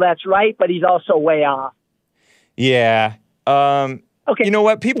angle that's right, but he's also way off. Yeah. Okay. You know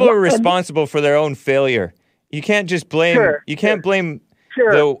what? People are responsible for their own failure. You can't just blame. You can't blame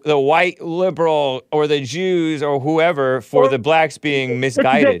the white liberal or the Jews or whoever for the blacks being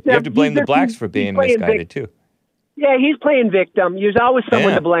misguided. You have to blame the blacks for being misguided too. Yeah, he's playing victim. There's always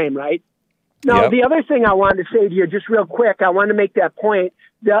someone to blame, right? Now, the other thing I wanted to say to you, just real quick, I want to make that point.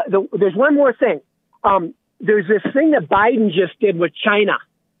 There's one more thing. There's this thing that Biden just did with China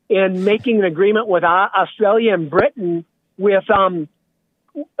in making an agreement with Australia and Britain with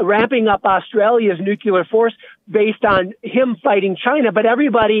ramping up Australia's nuclear force based on him fighting China. But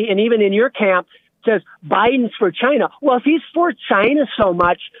everybody, and even in your camp, says Biden's for China. Well, if he's for China so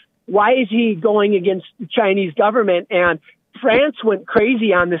much, why is he going against the Chinese government? And France went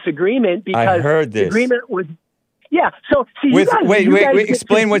crazy on this agreement because I heard this. The agreement was... Yeah, so... See, wait,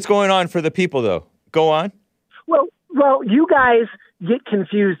 explain what's going on for the people, though. Go on. Well, you guys get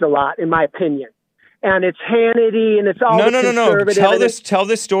confused a lot, in my opinion. And it's Hannity, and it's all No. Tell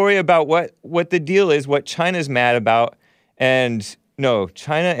this story about what the deal is, what China's mad about, and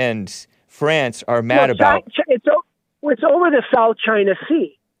China and France are mad about. It's over the South China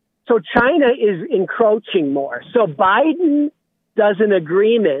Sea. So China is encroaching more. So Biden does an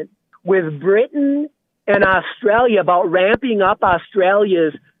agreement with Britain and Australia about ramping up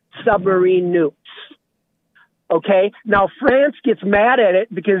Australia's submarine nukes. Okay, now France gets mad at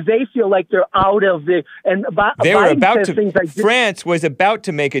it because they feel like they're out of the. And they were Biden about says to. things like France was about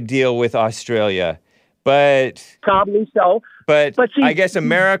to make a deal with Australia, but probably so. But see, I guess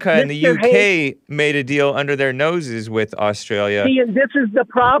America and the Mr. UK made a deal under their noses with Australia. See, and this is the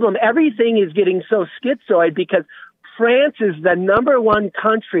problem. Everything is getting so schizoid because France is the #1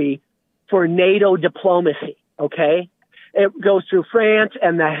 country for NATO diplomacy. Okay. It goes through France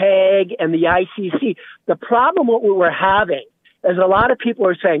and the Hague and the ICC. The problem what we were having is a lot of people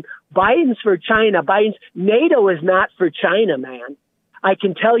are saying Biden's for China. NATO is not for China, man. I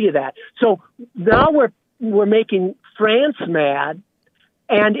can tell you that. So now we're making France mad,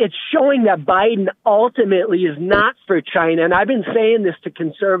 and it's showing that Biden ultimately is not for China. And I've been saying this to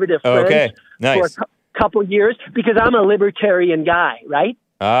conservative friends for a couple years because I'm a libertarian guy, right?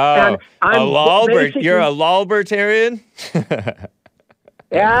 Oh, you're a lawbertarian?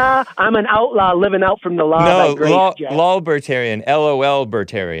 Yeah, I'm an outlaw living out from the law by grace, Jack. Lawbertarian,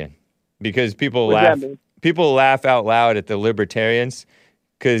 LOL-bertarian, because people laugh out loud at the libertarians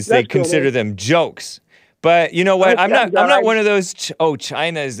because they consider them jokes. But you know what? I'm not one of those,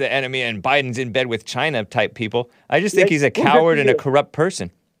 China's the enemy and Biden's in bed with China type people. I just think he's a coward and a corrupt person.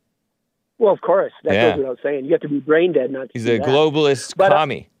 Well, of course. That goes without saying. You have to be brain dead not to He's do a globalist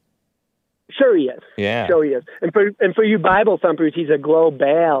commie. Sure he is. Yeah. Sure he is. And for you Bible thumpers, he's a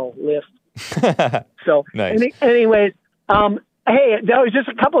globalist. So, nice. Anyways, hey, there was just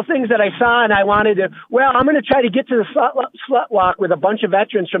a couple of things that I saw, and I wanted to. Well, I'm going to try to get to the slut walk with a bunch of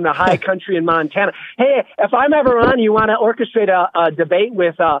veterans from the high country in Montana. Hey, if I'm ever on, you want to orchestrate a debate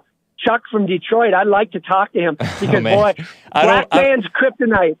with Chuck from Detroit? I'd like to talk to him because boy, black man's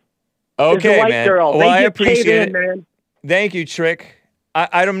kryptonite. Okay, is the white man. girl. Well, I They appreciate it. man. Thank you, Trick.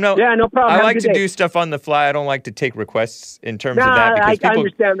 I don't know. Yeah, no problem. I like to do stuff on the fly. I don't like to take requests in terms of that because I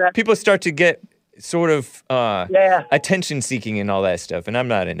understand that. People start to get sort of attention seeking and all that stuff, and I'm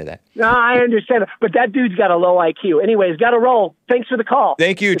not into that. No, I understand. But that dude's got a low IQ. Anyways, got to roll. Thanks for the call.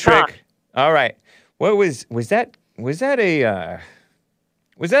 Thank you, Trick. All right. What was that a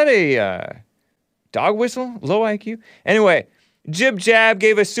dog whistle? Low IQ? Anyway, Jib Jab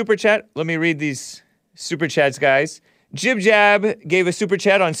gave a super chat. Let me read these super chats, guys. Jib Jab gave a super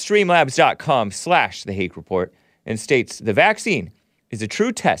chat on streamlabs.com/The Hake Report and states, the vaccine is a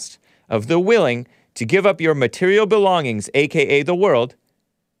true test of the willing to give up your material belongings, aka the world,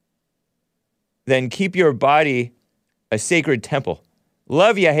 then keep your body a sacred temple.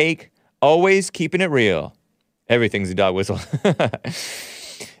 Love ya, Hake. Always keeping it real. Everything's a dog whistle.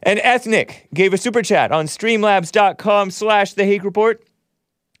 And Ethnic gave a super chat on streamlabs.com/The Hake Report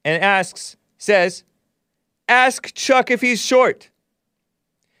and says, ask Chuck if he's short.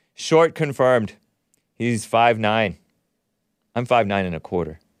 Short confirmed. He's 5'9". I'm 5'9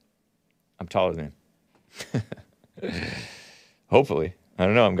 1/4". I'm taller than him. Hopefully. I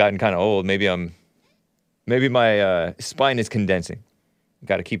don't know. I'm gotten kind of old. Maybe my spine is condensing.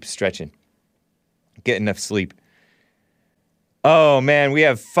 Got to keep stretching. Get enough sleep. Oh, man, we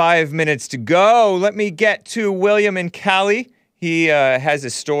have 5 minutes to go. Let me get to William in Cali. He has a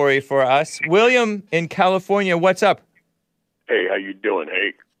story for us. William in California, what's up? Hey, how you doing,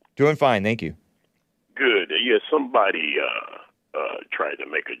 Hank? Doing fine, thank you. Good. Yeah, somebody tried to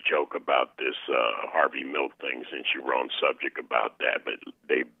make a joke about this Harvey Milk thing, since you were on subject about that, but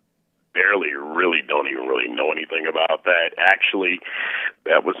they don't even really know anything about that. Actually,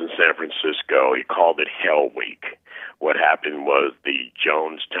 that was in San Francisco. He called it Hell Week. What happened was the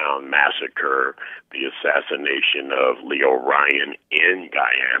Jonestown Massacre, the assassination of Leo Ryan in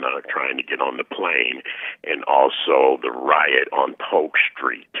Guyana, trying to get on the plane, and also the riot on Polk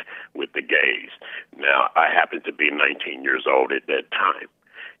Street with the gays. Now, I happened to be 19 years old at that time,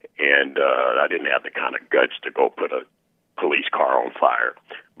 and I didn't have the kind of guts to go put a police car on fire.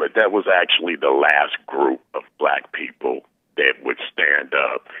 But that was actually the last group of black people that would stand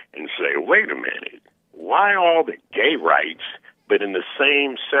up and say, wait a minute, why all the gay rights, but in the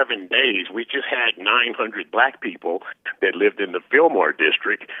same 7 days, we just had 900 black people that lived in the Fillmore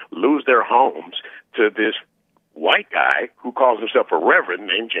district lose their homes to this white guy who calls himself a reverend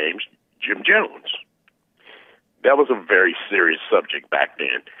named Jim Jones. That was a very serious subject back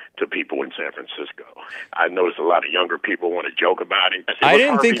then to people in San Francisco. I noticed a lot of younger people want to joke about it. I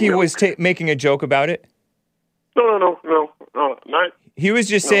didn't think he was making a joke about it. No, not. He was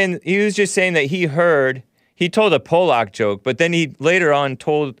just saying that he told a Pollock joke, but then he later on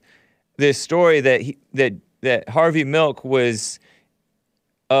told this story that Harvey Milk was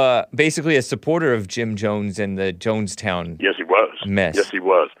basically a supporter of Jim Jones and the Jonestown Yes, he was. mess. Yes, he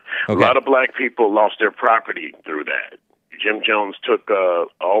was. Okay. A lot of black people lost their property through that. Jim Jones took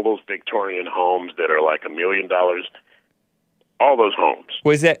all those Victorian homes that are like $1 million. All those homes.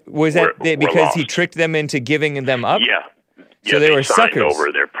 Was that were because he lost. tricked them into giving them up? Yeah. So Yeah, they were signed suckers.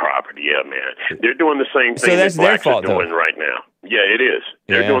 over their property. Yeah, man. They're doing the same So thing that's that their blacks fault, are though. doing right now. Yeah, it is.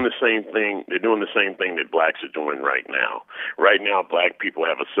 They're Yeah. doing the same thing. They're doing the same thing that blacks are doing right now. Right now, black people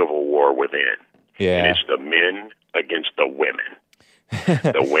have a civil war within. Yeah. And it's the men against the women.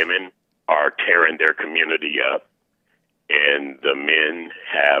 The women are tearing their community up, and the men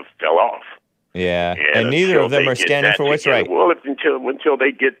have fell off. Yeah. And neither until of them they are get standing that for what's together- right. Well, until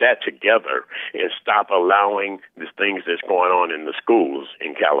they get that together and stop allowing the things that's going on in the schools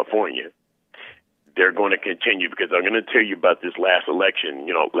in California, they're going to continue. Because I'm going to tell you about this last election.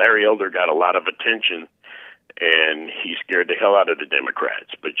 You know, Larry Elder got a lot of attention, and he scared the hell out of the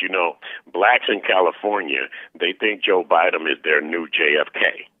Democrats. But, you know, blacks in California, they think Joe Biden is their new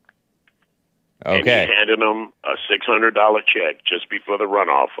JFK. And Okay. he handed them a $600 check just before the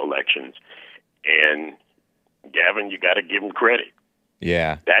runoff elections. And Gavin, you got to give them credit.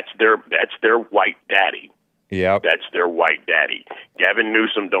 Yeah. That's their white daddy. Yep. That's their white daddy. Gavin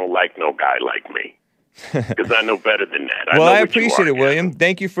Newsom don't like no guy like me because I know better than that. Well, know I what you appreciate are, it, William.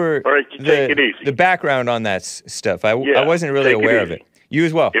 Thank you for All right, you take it easy. the background on that stuff. I Yeah, wasn't really take it aware of easy. it. You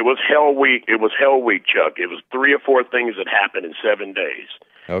as well. It was hell week. It was hell week, Chuck. It was 3 or 4 things that happened in 7 days.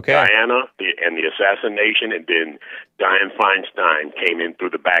 Okay. Diana and the assassination, and then Dianne Feinstein came in through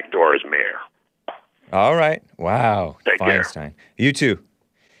the back door as mayor. All right. Wow. Take care. Feinstein. You too.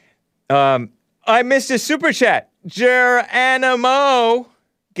 I missed a super chat. Geranimo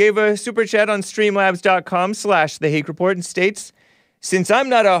gave a super chat on streamlabs.com/The Hake Report and states, since I'm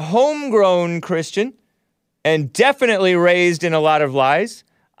not a homegrown Christian and definitely raised in a lot of lies,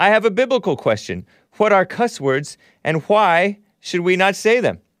 I have a biblical question. What are cuss words and why should we not say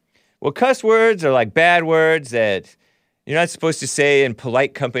them? Well, cuss words are like bad words that you're not supposed to say in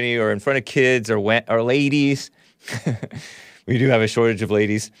polite company or in front of kids or ladies. We do have a shortage of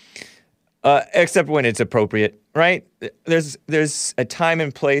ladies. Except when it's appropriate, right? There's a time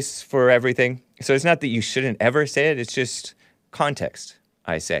and place for everything. So it's not that you shouldn't ever say it. It's just context,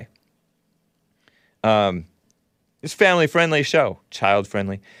 I say. It's a family-friendly show.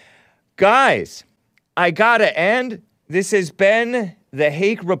 Child-friendly. Guys, I gotta end. This has been The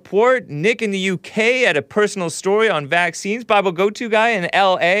Hake Report. Nick in the UK had a personal story on vaccines. Bible Go-To guy in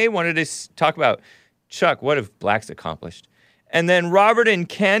LA wanted to talk about, Chuck, what have blacks accomplished? And then Robert in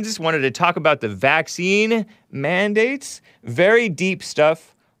Kansas wanted to talk about the vaccine mandates. Very deep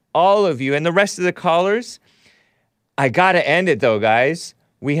stuff, all of you. And the rest of the callers, I gotta end it though, guys.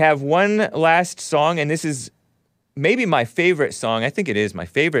 We have one last song, and this is maybe my favorite song. I think it is my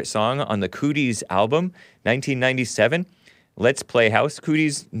favorite song on the Cooties album, 1997. Let's Play House.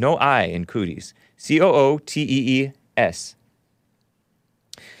 Cooties, no I in Cooties. Cootees.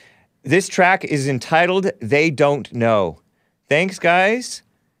 This track is entitled They Don't Know. Thanks, guys.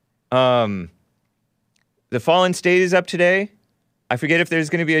 The Fallen State is up today. I forget if there's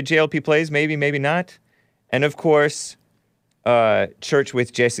going to be a JLP Plays. Maybe, maybe not. And, of course, Church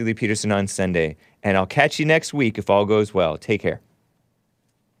with Jesse Lee Peterson on Sunday. And I'll catch you next week if all goes well. Take care.